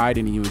stop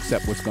hiding and you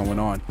accept what's going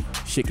on,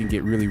 shit can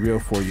get really real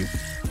for you.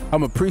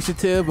 I'm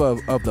appreciative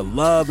of the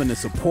love and the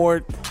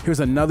support. Here's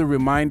another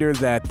reminder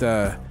that,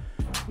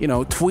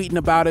 tweeting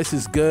about us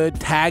is good.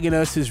 Tagging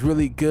us is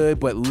really good.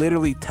 But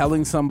literally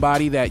telling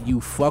somebody that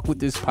you fuck with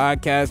this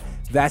podcast,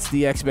 that's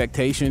the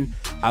expectation.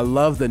 I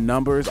love the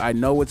numbers. I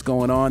know what's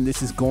going on.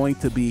 This is going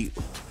to be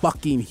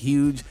fucking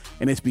huge.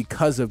 And it's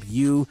because of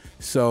you.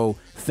 So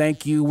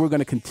thank you. We're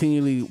going to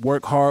continually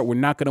work hard. We're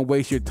not going to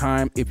waste your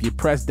time. If you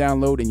press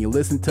download and you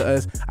listen to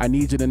us, I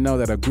need you to know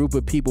that a group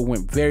of people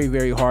went very,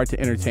 very hard to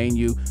entertain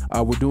you.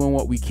 We're doing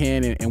what we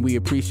can, and we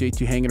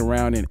appreciate you hanging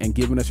around and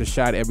giving us a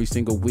shot every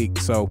single week.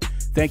 So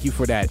thank you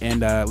for that.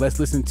 And let's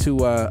listen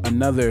to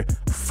another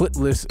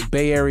footless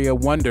Bay Area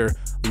wonder,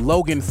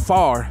 Logan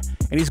Farr.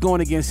 And he's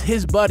going against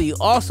his buddy,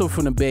 also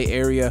from the Bay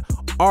Area,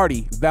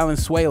 Artie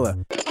Valenzuela.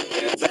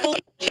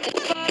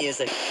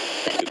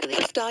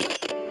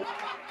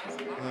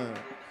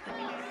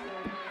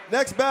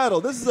 Next battle.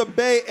 This is a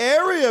Bay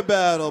Area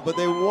battle, but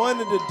they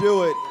wanted to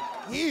do it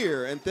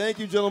here. And thank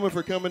you, gentlemen,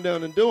 for coming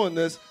down and doing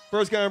this.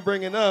 First guy I'm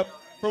bringing up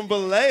from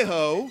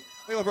Vallejo,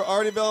 thank you for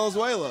Artie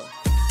Valenzuela.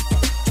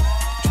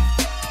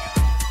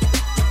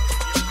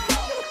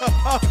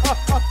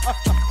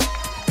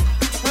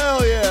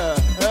 Hell yeah.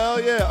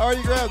 Hell yeah.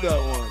 Artie, grab that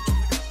one.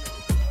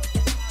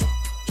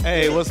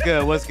 Hey, what's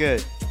good? What's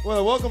good?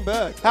 Well, welcome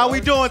back. How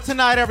we doing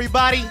tonight,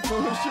 everybody?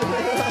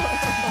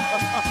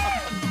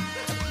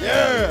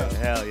 Yeah.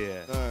 Hell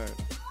yeah. All right.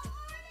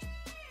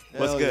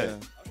 What's Hell good?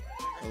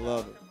 Yeah. I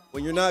love it.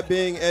 When you're not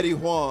being Eddie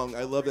Huang,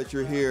 I love that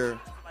you're here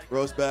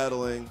roast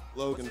battling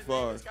Logan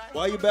Farr.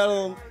 Why you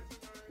battling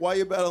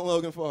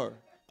Logan Farr?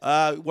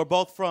 We're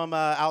both from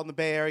out in the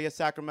Bay Area,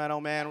 Sacramento,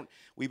 man.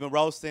 We've been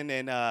roasting,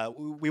 and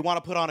we want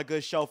to put on a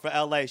good show for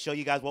LA, show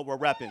you guys what we're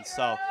repping.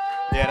 So,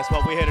 yeah, that's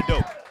what we're here to do.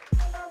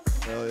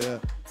 Hell yeah.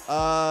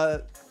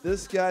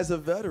 This guy's a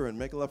veteran.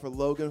 Make a love for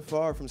Logan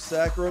Farr from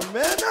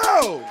Sacramento.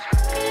 Oh,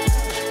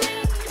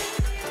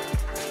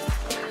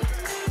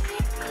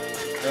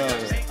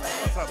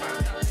 What's up,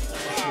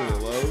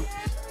 man? Logan.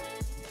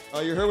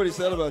 Oh, you heard what he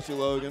said about you,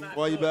 Logan.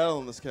 Why are you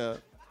battling this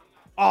cat?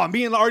 Oh,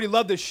 me and Artie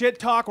love the shit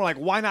talk. We're like,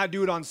 why not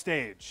do it on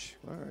stage?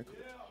 All right, cool.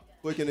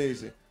 Quick and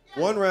easy.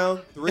 1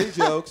 round, 3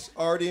 jokes.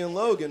 Artie and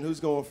Logan, who's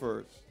going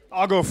first?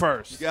 I'll go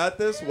first. You got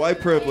this? White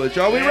privilege.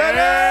 Are we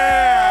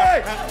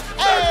ready?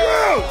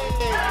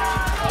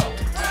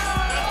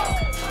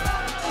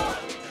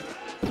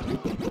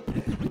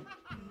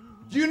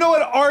 Do you know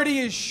what Artie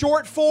is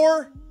short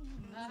for?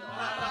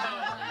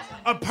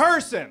 A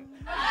person.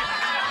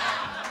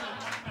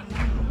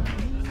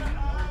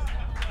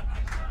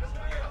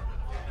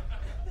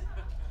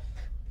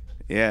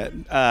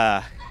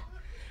 Yeah.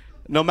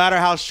 No matter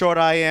how short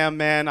I am,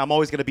 man, I'm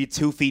always going to be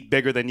 2 feet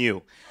bigger than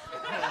you.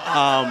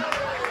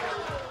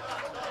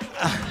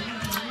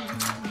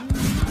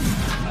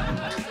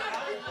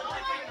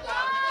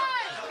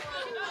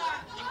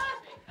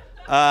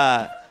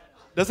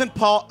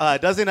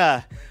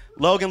 Doesn't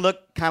Logan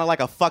look kind of like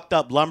a fucked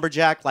up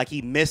lumberjack, like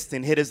he missed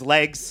and hit his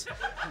legs?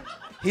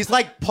 He's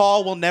like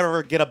Paul will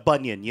never get a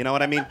bunion, you know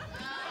what I mean?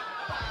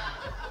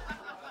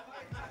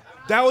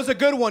 That was a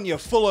good one, you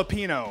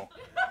Filipino.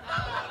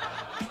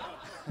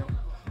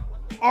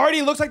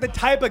 Artie looks like the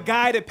type of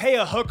guy to pay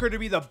a hooker to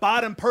be the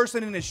bottom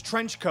person in his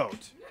trench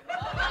coat.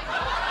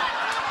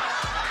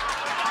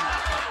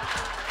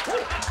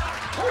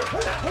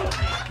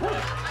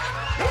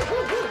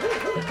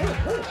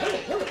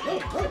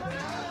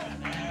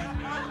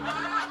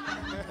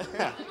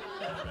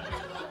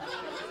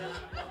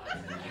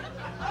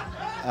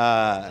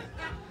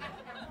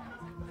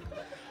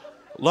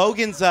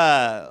 Logan's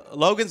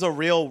a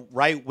real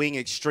right-wing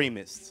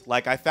extremist.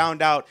 Like, I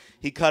found out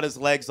he cut his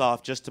legs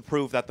off just to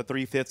prove that the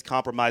 3/5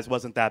 compromise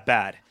wasn't that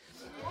bad.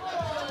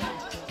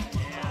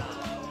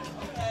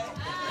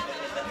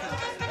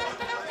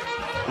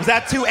 Was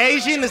that too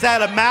Asian? Is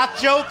that a math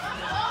joke?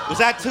 Was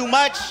that too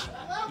much?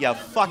 You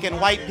fucking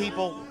white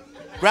people.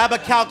 Grab a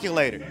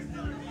calculator.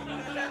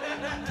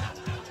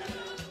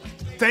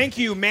 Thank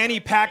you,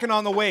 Manny packing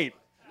on the weight.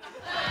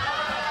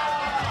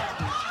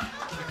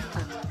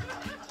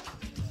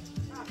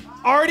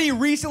 Artie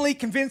recently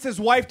convinced his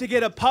wife to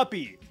get a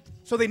puppy,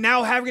 so they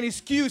now have an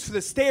excuse for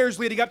the stairs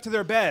leading up to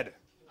their bed.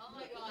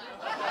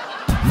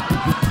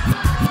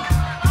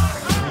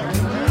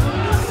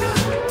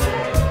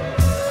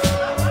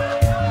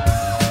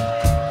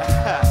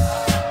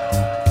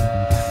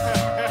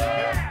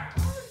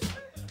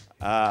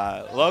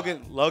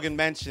 Logan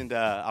mentioned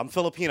I'm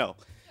Filipino,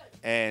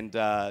 and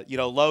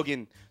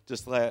Logan,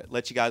 just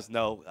let you guys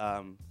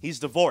know, he's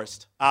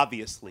divorced,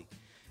 obviously,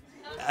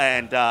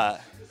 and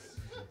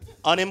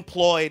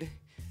unemployed,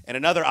 and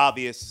another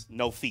obvious,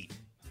 no feet.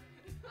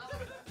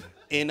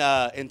 In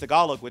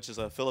Tagalog, which is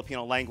a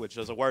Filipino language,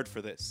 there's a word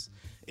for this.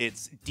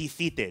 It's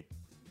defeated.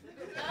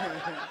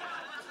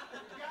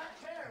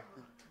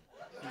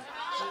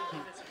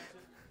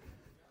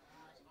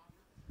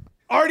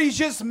 Artie's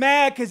just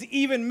mad because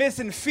even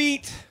missing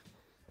feet.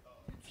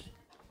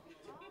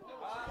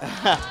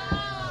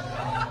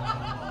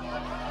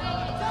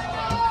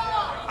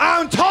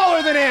 I'm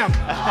taller than him.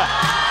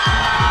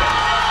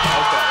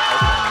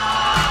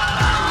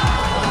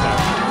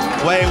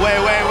 Wait.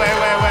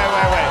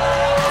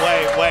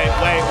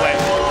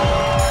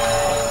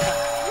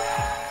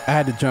 I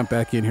had to jump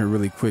back in here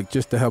really quick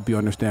just to help you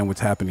understand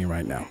what's happening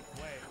right now.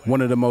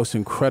 One of the most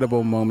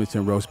incredible moments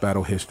in roast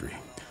battle history.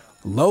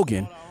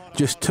 Logan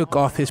just took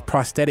off his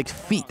prosthetic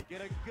feet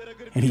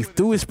and he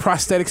threw his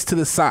prosthetics to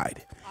the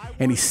side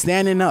and he's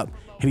standing up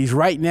and he's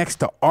right next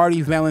to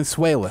Artie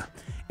Valenzuela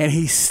and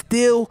he's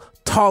still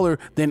taller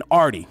than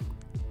Artie.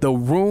 The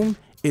room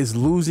is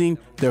losing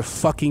their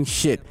fucking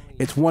shit.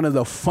 It's one of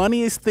the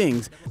funniest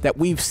things that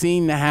we've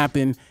seen to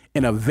happen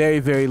in a very,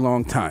 very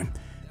long time.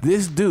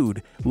 This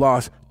dude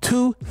lost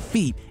 2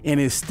 feet and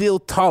is still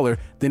taller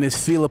than his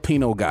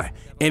Filipino guy.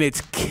 And it's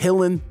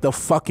killing the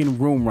fucking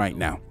room right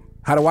now.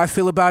 How do I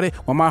feel about it?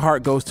 Well, my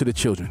heart goes to the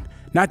children.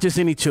 Not just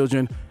any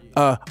children,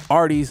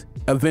 Artie's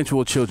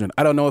eventual children.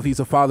 I don't know if he's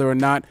a father or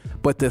not,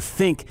 but to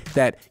think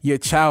that your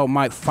child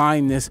might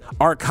find this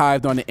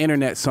archived on the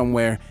internet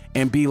somewhere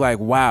and be like,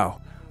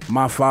 wow,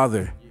 my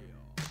father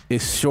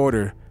is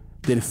shorter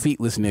than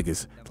feetless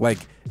niggas. Like,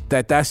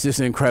 that's just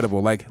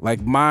incredible.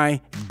 Like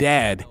my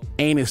dad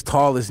ain't as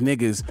tall as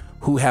niggas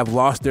who have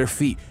lost their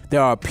feet.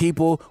 There are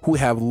people who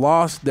have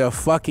lost their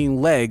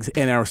fucking legs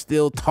and are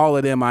still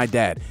taller than my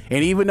dad.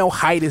 And even though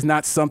height is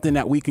not something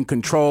that we can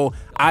control,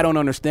 I don't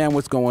understand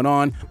what's going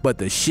on, but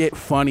the shit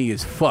funny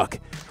as fuck.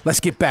 Let's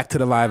get back to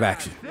the live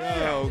action.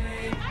 Yo,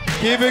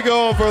 keep it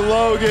going for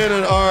Logan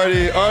and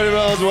Artie. Artie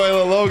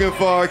Valenzuela, Logan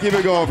Farr. Keep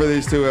it going for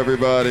these two,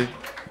 everybody.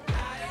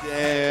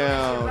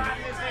 Damn.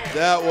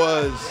 That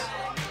was,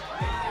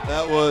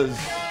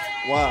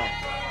 wow.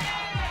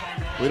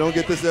 We don't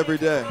get this every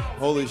day.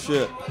 Holy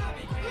shit.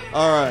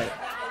 All right.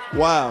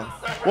 Wow.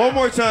 One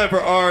more time for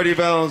Artie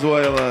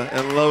Valenzuela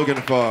and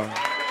Logan Farr.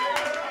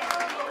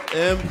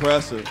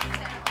 Impressive.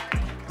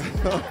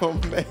 Oh,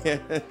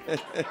 man.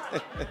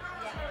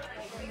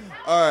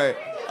 All right.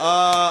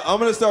 I'm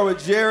going to start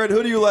with Jared.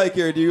 Who do you like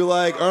here? Do you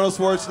like Arnold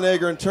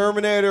Schwarzenegger in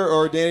Terminator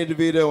or Danny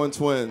DeVito in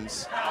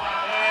Twins?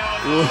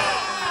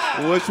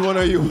 Which one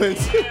are you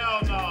into? Hell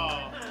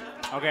no.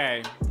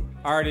 Okay,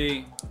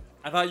 Artie,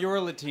 I thought you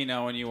were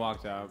Latino when you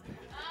walked up,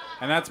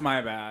 and that's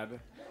my bad.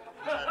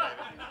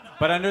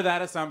 But under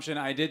that assumption,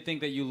 I did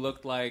think that you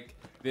looked like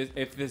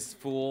if this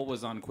fool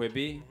was on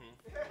Quibi.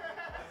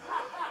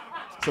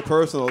 It's a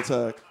personal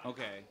attack.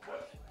 Okay.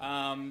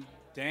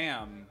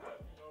 Damn.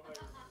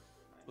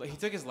 He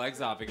took his legs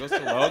off. It goes to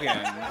Logan.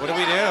 What do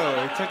we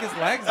do? He took his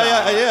legs off.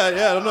 Yeah, I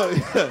don't know.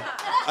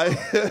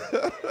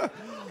 Yeah.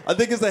 I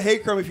think it's a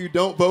hate crime if you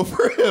don't vote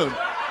for him.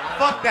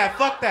 Fuck that.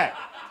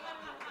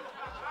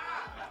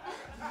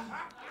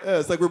 Yeah,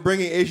 it's like we're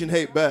bringing Asian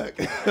hate back.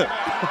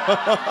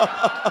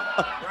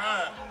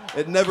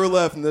 It never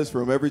left in this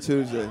room. Every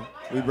Tuesday,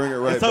 we bring it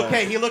right back. It's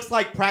okay. He looks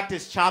like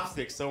practiced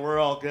chopsticks, so we're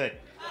all good.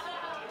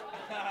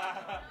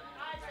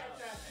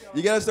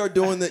 You gotta start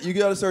doing that. You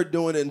gotta start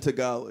doing it in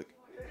Tagalog.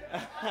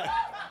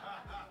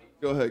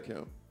 Go ahead,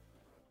 Kim.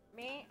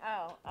 Me?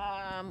 Oh,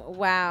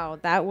 wow,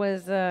 that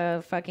was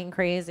fucking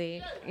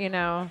crazy. You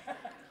know,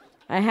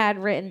 I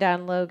had written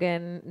down,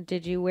 Logan,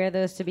 did you wear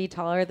those to be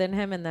taller than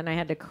him? And then I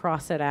had to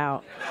cross it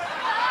out.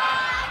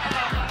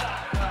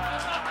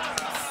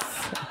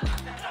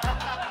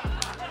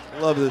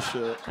 Love this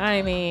shit.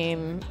 I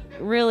mean,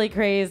 really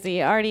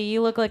crazy. Artie,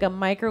 you look like a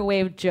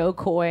microwave Joe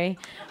Coy.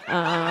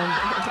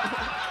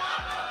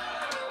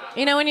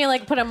 You know when you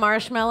like put a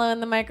marshmallow in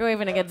the microwave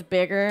and it gets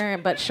bigger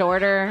but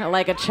shorter,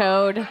 like a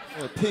chode?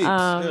 Yeah, peeps,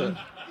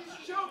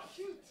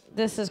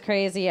 This is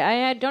crazy.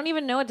 I don't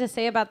even know what to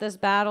say about this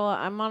battle.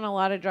 I'm on a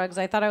lot of drugs.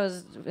 I thought I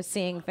was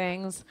seeing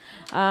things.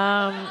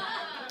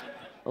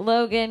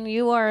 Logan,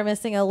 you are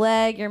missing a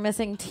leg. You're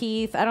missing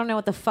teeth. I don't know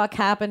what the fuck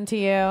happened to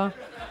you.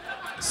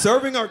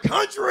 Serving our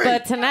country.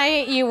 But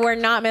tonight you were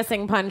not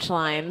missing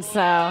punchlines.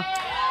 So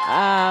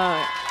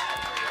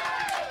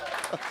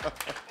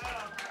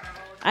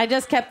I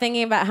just kept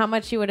thinking about how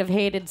much you would have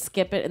hated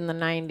Skip It in the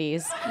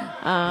 90s.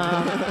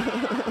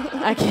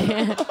 I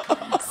can't.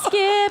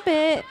 Skip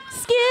it,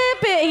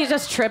 skip it. He's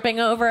just tripping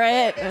over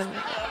it and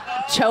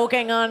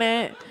choking on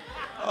it.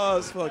 Oh,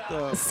 it's fucked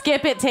up.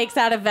 Skip It takes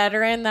out a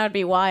veteran. That would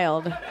be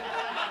wild.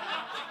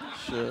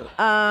 Shit.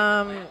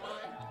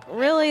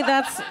 Really,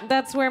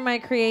 that's where my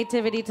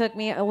creativity took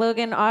me.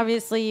 Logan,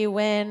 obviously you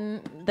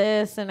win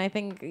this, and I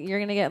think you're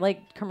gonna get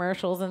like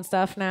commercials and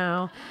stuff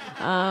now.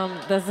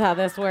 This is how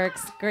this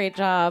works. Great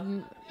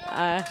job.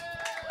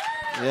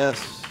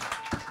 Yes.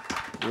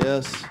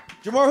 Yes.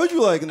 Jamar, who'd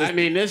you like in this? I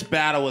mean, this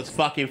battle was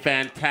fucking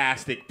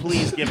fantastic.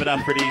 Please give it up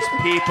for these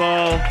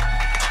people.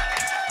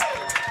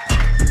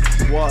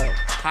 Wild.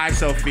 Hi,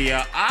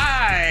 Sophia.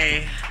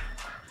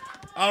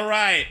 All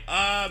right.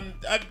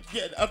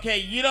 Okay,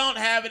 you don't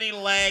have any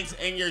legs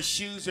and your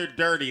shoes are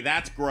dirty.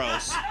 That's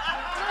gross.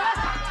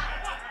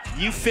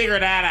 You figure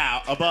that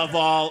out above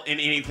all and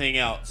anything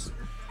else.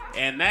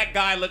 And that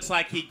guy looks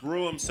like he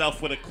grew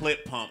himself with a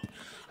clip pump.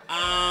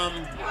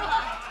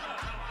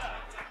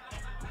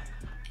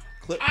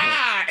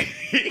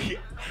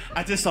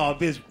 I just saw a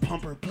bitch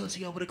pump her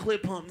pussy over the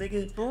clip pump,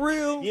 nigga. For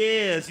real?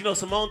 Yes. You know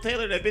Simone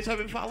Taylor, that bitch I've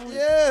been following?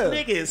 Yeah.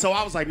 Nigga. So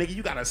I was like, nigga,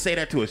 you gotta say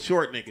that to a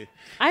short nigga.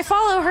 I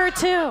follow her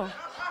too.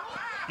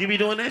 You be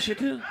doing that shit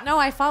too? No,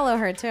 I follow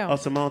her too. Oh,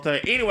 Simone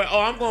Taylor. Anyway,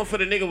 I'm going for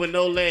the nigga with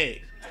no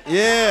legs.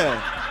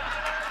 Yeah.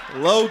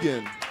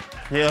 Logan.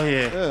 Hell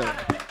yeah.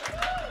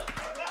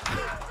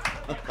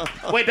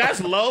 Wait,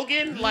 that's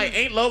Logan? Like,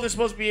 ain't Logan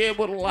supposed to be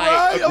able to, like,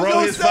 Right,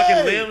 grow his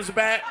fucking limbs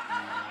back?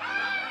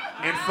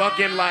 And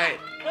fucking, like,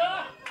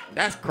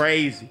 that's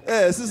crazy.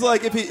 Yeah, this is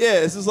like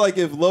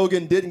if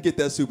Logan didn't get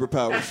that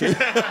superpower shit.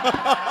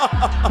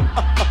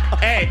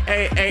 Hey,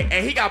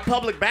 he got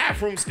public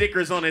bathroom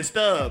stickers on his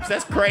stubs.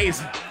 That's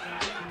crazy.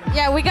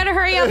 Yeah, we gotta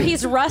hurry up.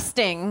 He's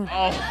rusting.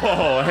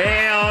 Oh,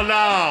 hell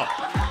no.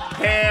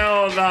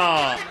 Hell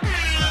no.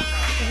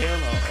 Hell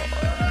no.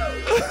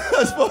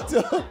 That's fucked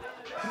up.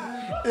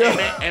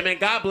 Yeah. And man,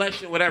 God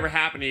bless you, whatever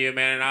happened to you,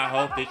 man, and I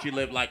hope that you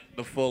live like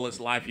the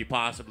fullest life you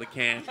possibly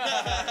can. No,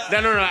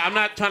 I'm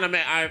not trying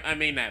to, I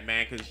mean that,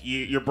 man, because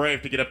you're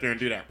brave to get up there and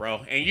do that,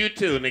 bro. And you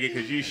too, nigga,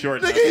 because you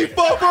short. Nigga, he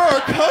fought for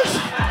our country.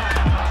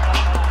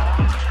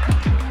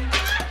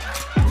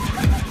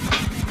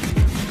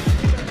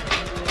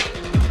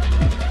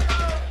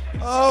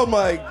 Oh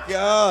my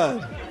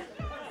God.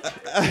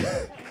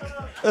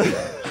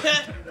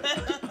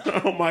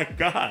 Oh my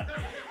God.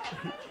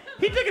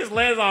 He took his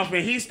legs off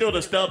and he's still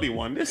the stubby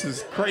one. This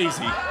is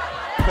crazy.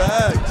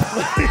 Facts.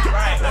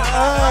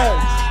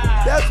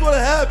 Facts. That's what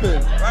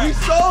happened. Right. We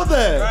saw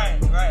that. Right.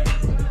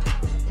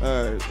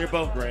 All right. You're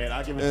both great.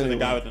 I'll give it to the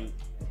guy with the...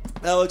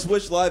 Alex,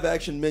 which live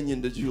action minion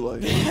did you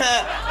like? This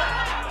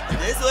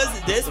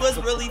was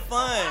really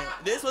fun.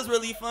 This was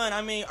really fun.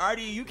 I mean,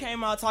 Artie, you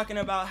came out talking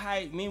about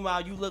height.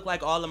 Meanwhile, you look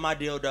like all of my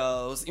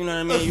dildos. You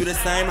know what I mean? You the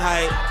same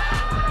height.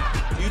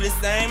 You the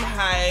same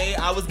height.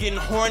 I was getting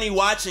horny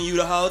watching you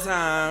the whole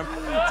time.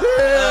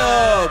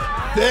 Damn,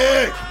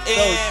 dick.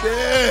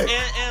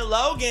 And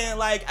Logan,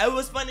 like, it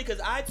was funny because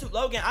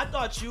Logan, I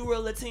thought you were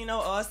Latino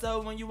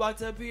also when you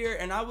walked up here,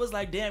 and I was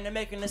like, damn, they're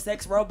making the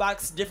sex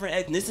robots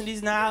different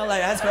ethnicities now.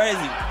 Like, that's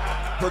crazy.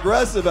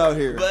 Progressive out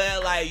here.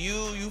 But like,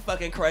 you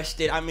fucking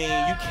crushed it. I mean,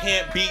 you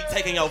can't beat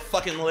taking your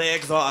fucking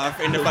legs off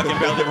in the fucking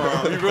belly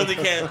room. You really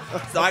can't.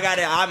 So I got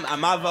it.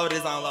 My vote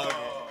is on Logan.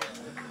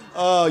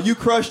 You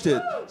crushed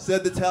it,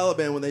 said the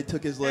Taliban when they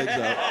took his legs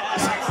out.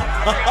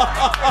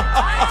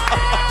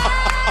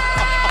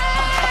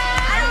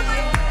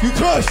 You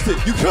crushed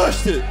it. You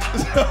crushed it.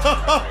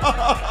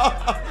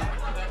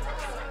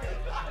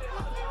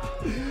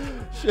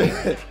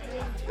 Shit.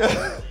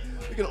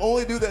 We can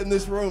only do that in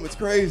this room. It's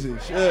crazy.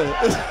 Shit.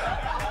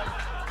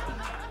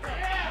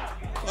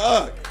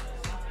 Fuck.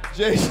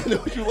 Jason,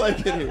 what you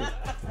like in here?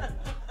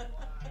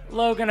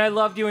 Logan, I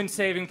loved you in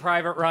Saving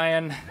Private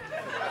Ryan.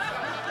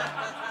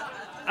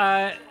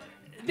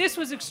 This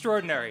was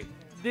extraordinary.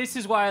 This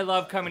is why I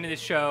love coming to this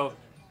show.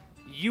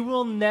 You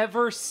will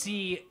never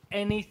see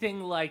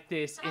anything like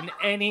this in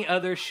any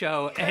other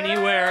show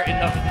anywhere in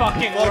the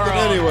fucking world.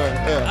 Anywhere,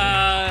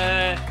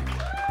 yeah.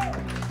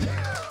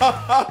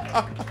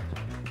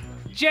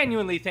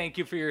 Genuinely, thank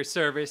you for your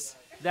service.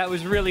 That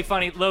was really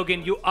funny.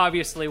 Logan, you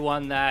obviously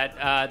won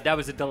that. That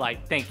was a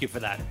delight. Thank you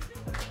for that.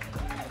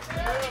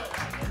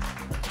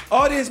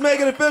 Audience, make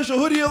it official.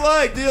 Who do you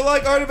like? Do you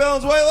like Artie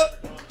Valenzuela?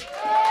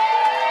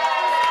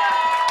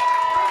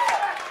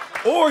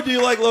 Or do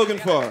you like Logan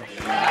Farr? You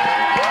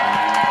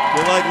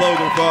like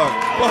Logan Farr.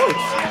 Votes.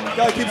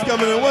 Guy keeps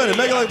coming and winning.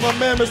 Make it like my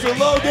man, Mr.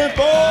 Logan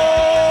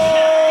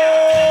Paul.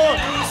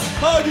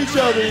 Hug each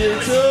other, you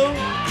two.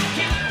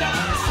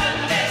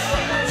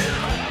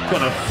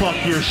 Gonna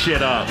fuck your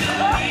shit up.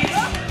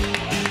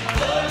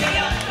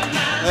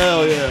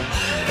 Hell yeah.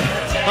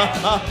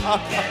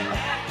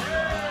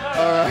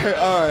 All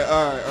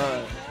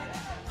right.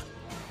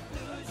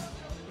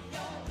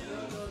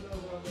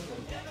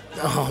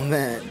 Oh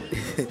man.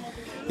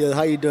 Yo,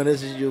 how you doing?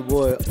 This is your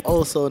boy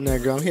Also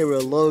Negro. I'm here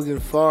with Logan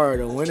Farr,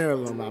 the winner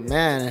of my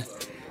man.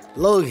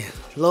 Logan.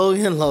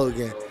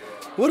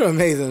 What an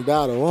amazing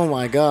battle. Oh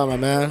my god, my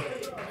man.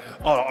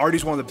 Oh,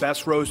 Artie's one of the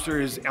best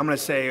roasters, I'm going to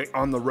say,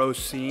 on the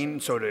roast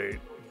scene. So to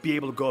be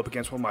able to go up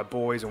against one of my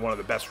boys and one of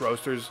the best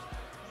roasters,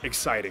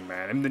 exciting,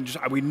 man. And then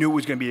we knew it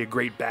was going to be a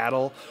great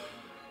battle.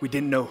 We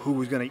didn't know who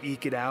was going to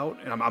eke it out,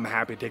 and I'm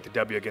happy to take the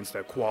W against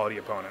a quality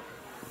opponent.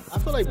 I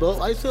feel like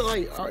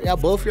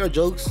both your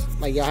jokes,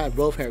 like y'all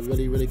both had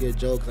really, really good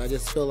jokes. I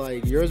just feel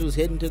like yours was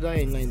hitting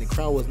today, and like the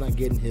crowd was not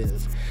getting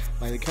his.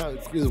 Like the crowd,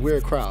 it was a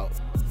weird crowd.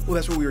 Well,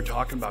 that's what we were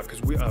talking about,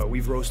 because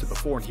we've roasted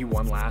before, and he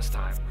won last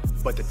time.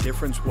 But the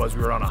difference was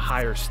we were on a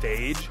higher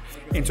stage,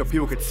 and so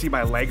people could see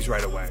my legs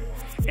right away.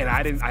 And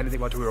I didn't think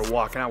about it until we were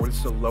walking out. Where this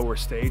is a lower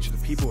stage, the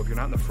people, if you're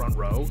not in the front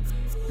row,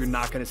 you're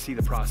not going to see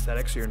the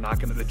prosthetics, so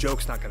the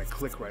joke's not going to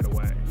click right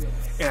away.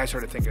 And I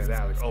started thinking of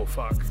that, like, oh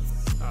fuck.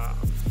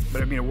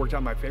 But I mean, it worked out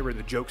in my favor.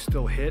 The jokes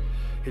still hit.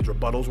 His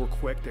rebuttals were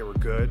quick. They were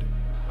good.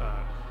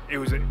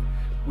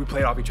 We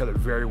played off each other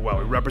very well.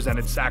 We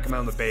represented Sacramento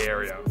and the Bay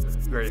Area.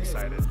 Very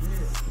excited.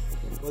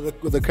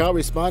 Was the crowd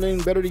responding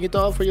better than you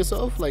thought for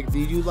yourself? Like,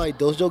 did you like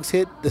those jokes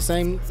hit the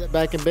same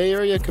back in Bay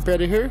Area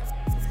compared to here?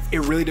 It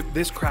really,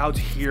 this crowd's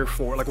here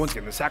for, like, once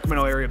again, the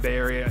Sacramento area, Bay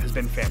Area has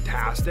been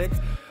fantastic.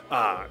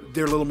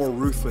 They're a little more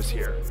ruthless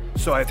here.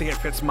 So I think it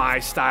fits my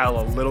style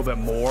a little bit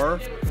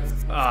more.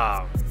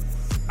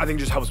 I think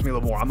it just helps me a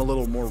little more. I'm a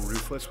little more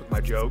ruthless with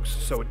my jokes,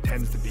 so it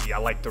tends to be, I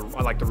like the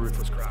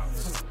ruthless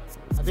crowds.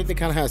 I think they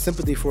kind of have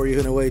sympathy for you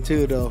in a way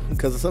too, though,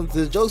 because some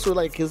the jokes were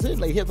like, cause it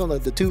like hit on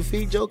like the 2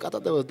 feet joke. I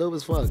thought that was dope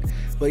as fuck,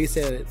 but he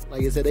said,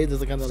 like you said, they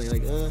just kind of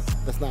like,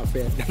 that's not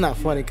fair, that's not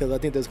funny, because I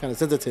think that's kind of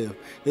sensitive.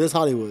 It is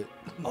Hollywood.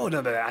 Oh no,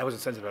 I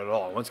wasn't sensitive at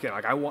all. Once again,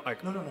 like I want,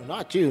 like no,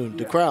 not you,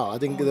 the crowd. I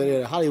think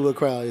the Hollywood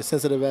crowd is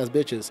sensitive ass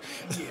bitches.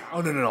 Yeah.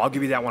 Oh no, I'll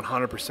give you that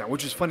 100%.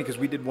 Which is funny because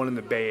we did one in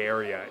the Bay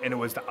Area, and it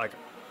was the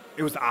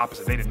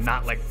opposite. They did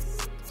not like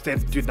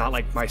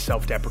my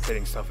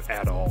self-deprecating stuff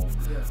at all.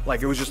 Yeah.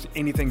 Like, it was just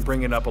anything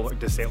bringing up a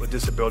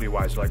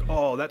disability-wise. Like,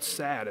 oh, that's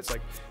sad. It's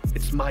like,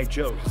 it's my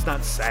joke. It's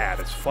not sad.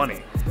 It's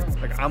funny.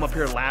 Like, I'm up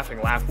here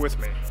laughing. Laugh with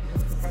me.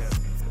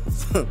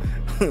 Yeah.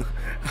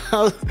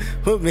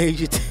 What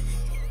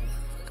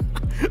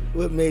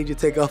made you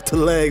take off the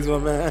legs, my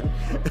man?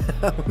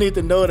 I need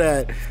to know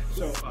that.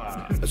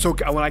 So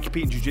when I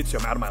compete in jiu-jitsu,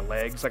 I'm out of my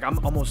legs. Like, I'm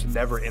almost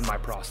never in my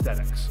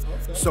prosthetics.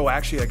 Okay. So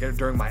actually, like,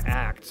 during my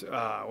act,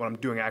 when I'm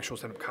doing actual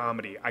stand-up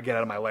comedy, I get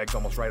out of my legs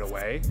almost right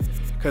away.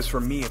 Because for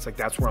me, it's like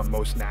that's where I'm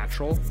most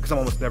natural. Because I'm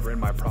almost never in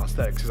my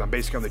prosthetics. Because I'm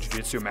basically on the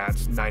jiu-jitsu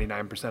mats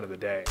 99% of the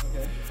day.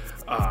 Okay.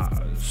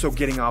 So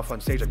getting off on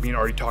stage, like, me and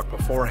already talked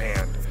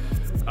beforehand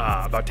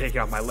about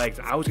taking off my legs.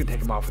 I was going to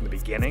take them off in the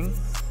beginning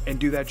and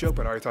do that joke,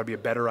 but I already thought it'd be a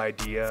better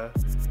idea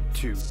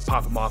to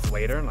pop them off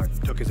later, and I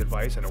took his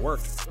advice, and it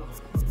worked.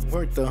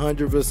 Worked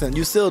 100%.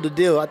 You sealed the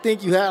deal. I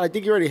think you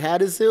already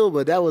had it sealed,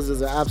 but that was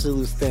just an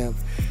absolute stamp.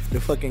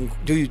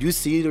 Did you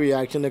see the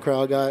reaction the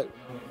crowd got?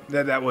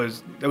 That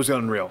was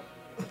unreal.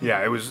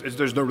 Yeah,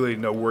 there's really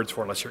no words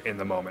for it unless you're in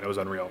the moment. It was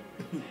unreal.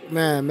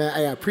 Man,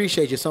 I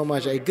appreciate you so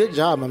much. Hey, good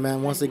job, my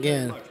man, once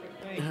again.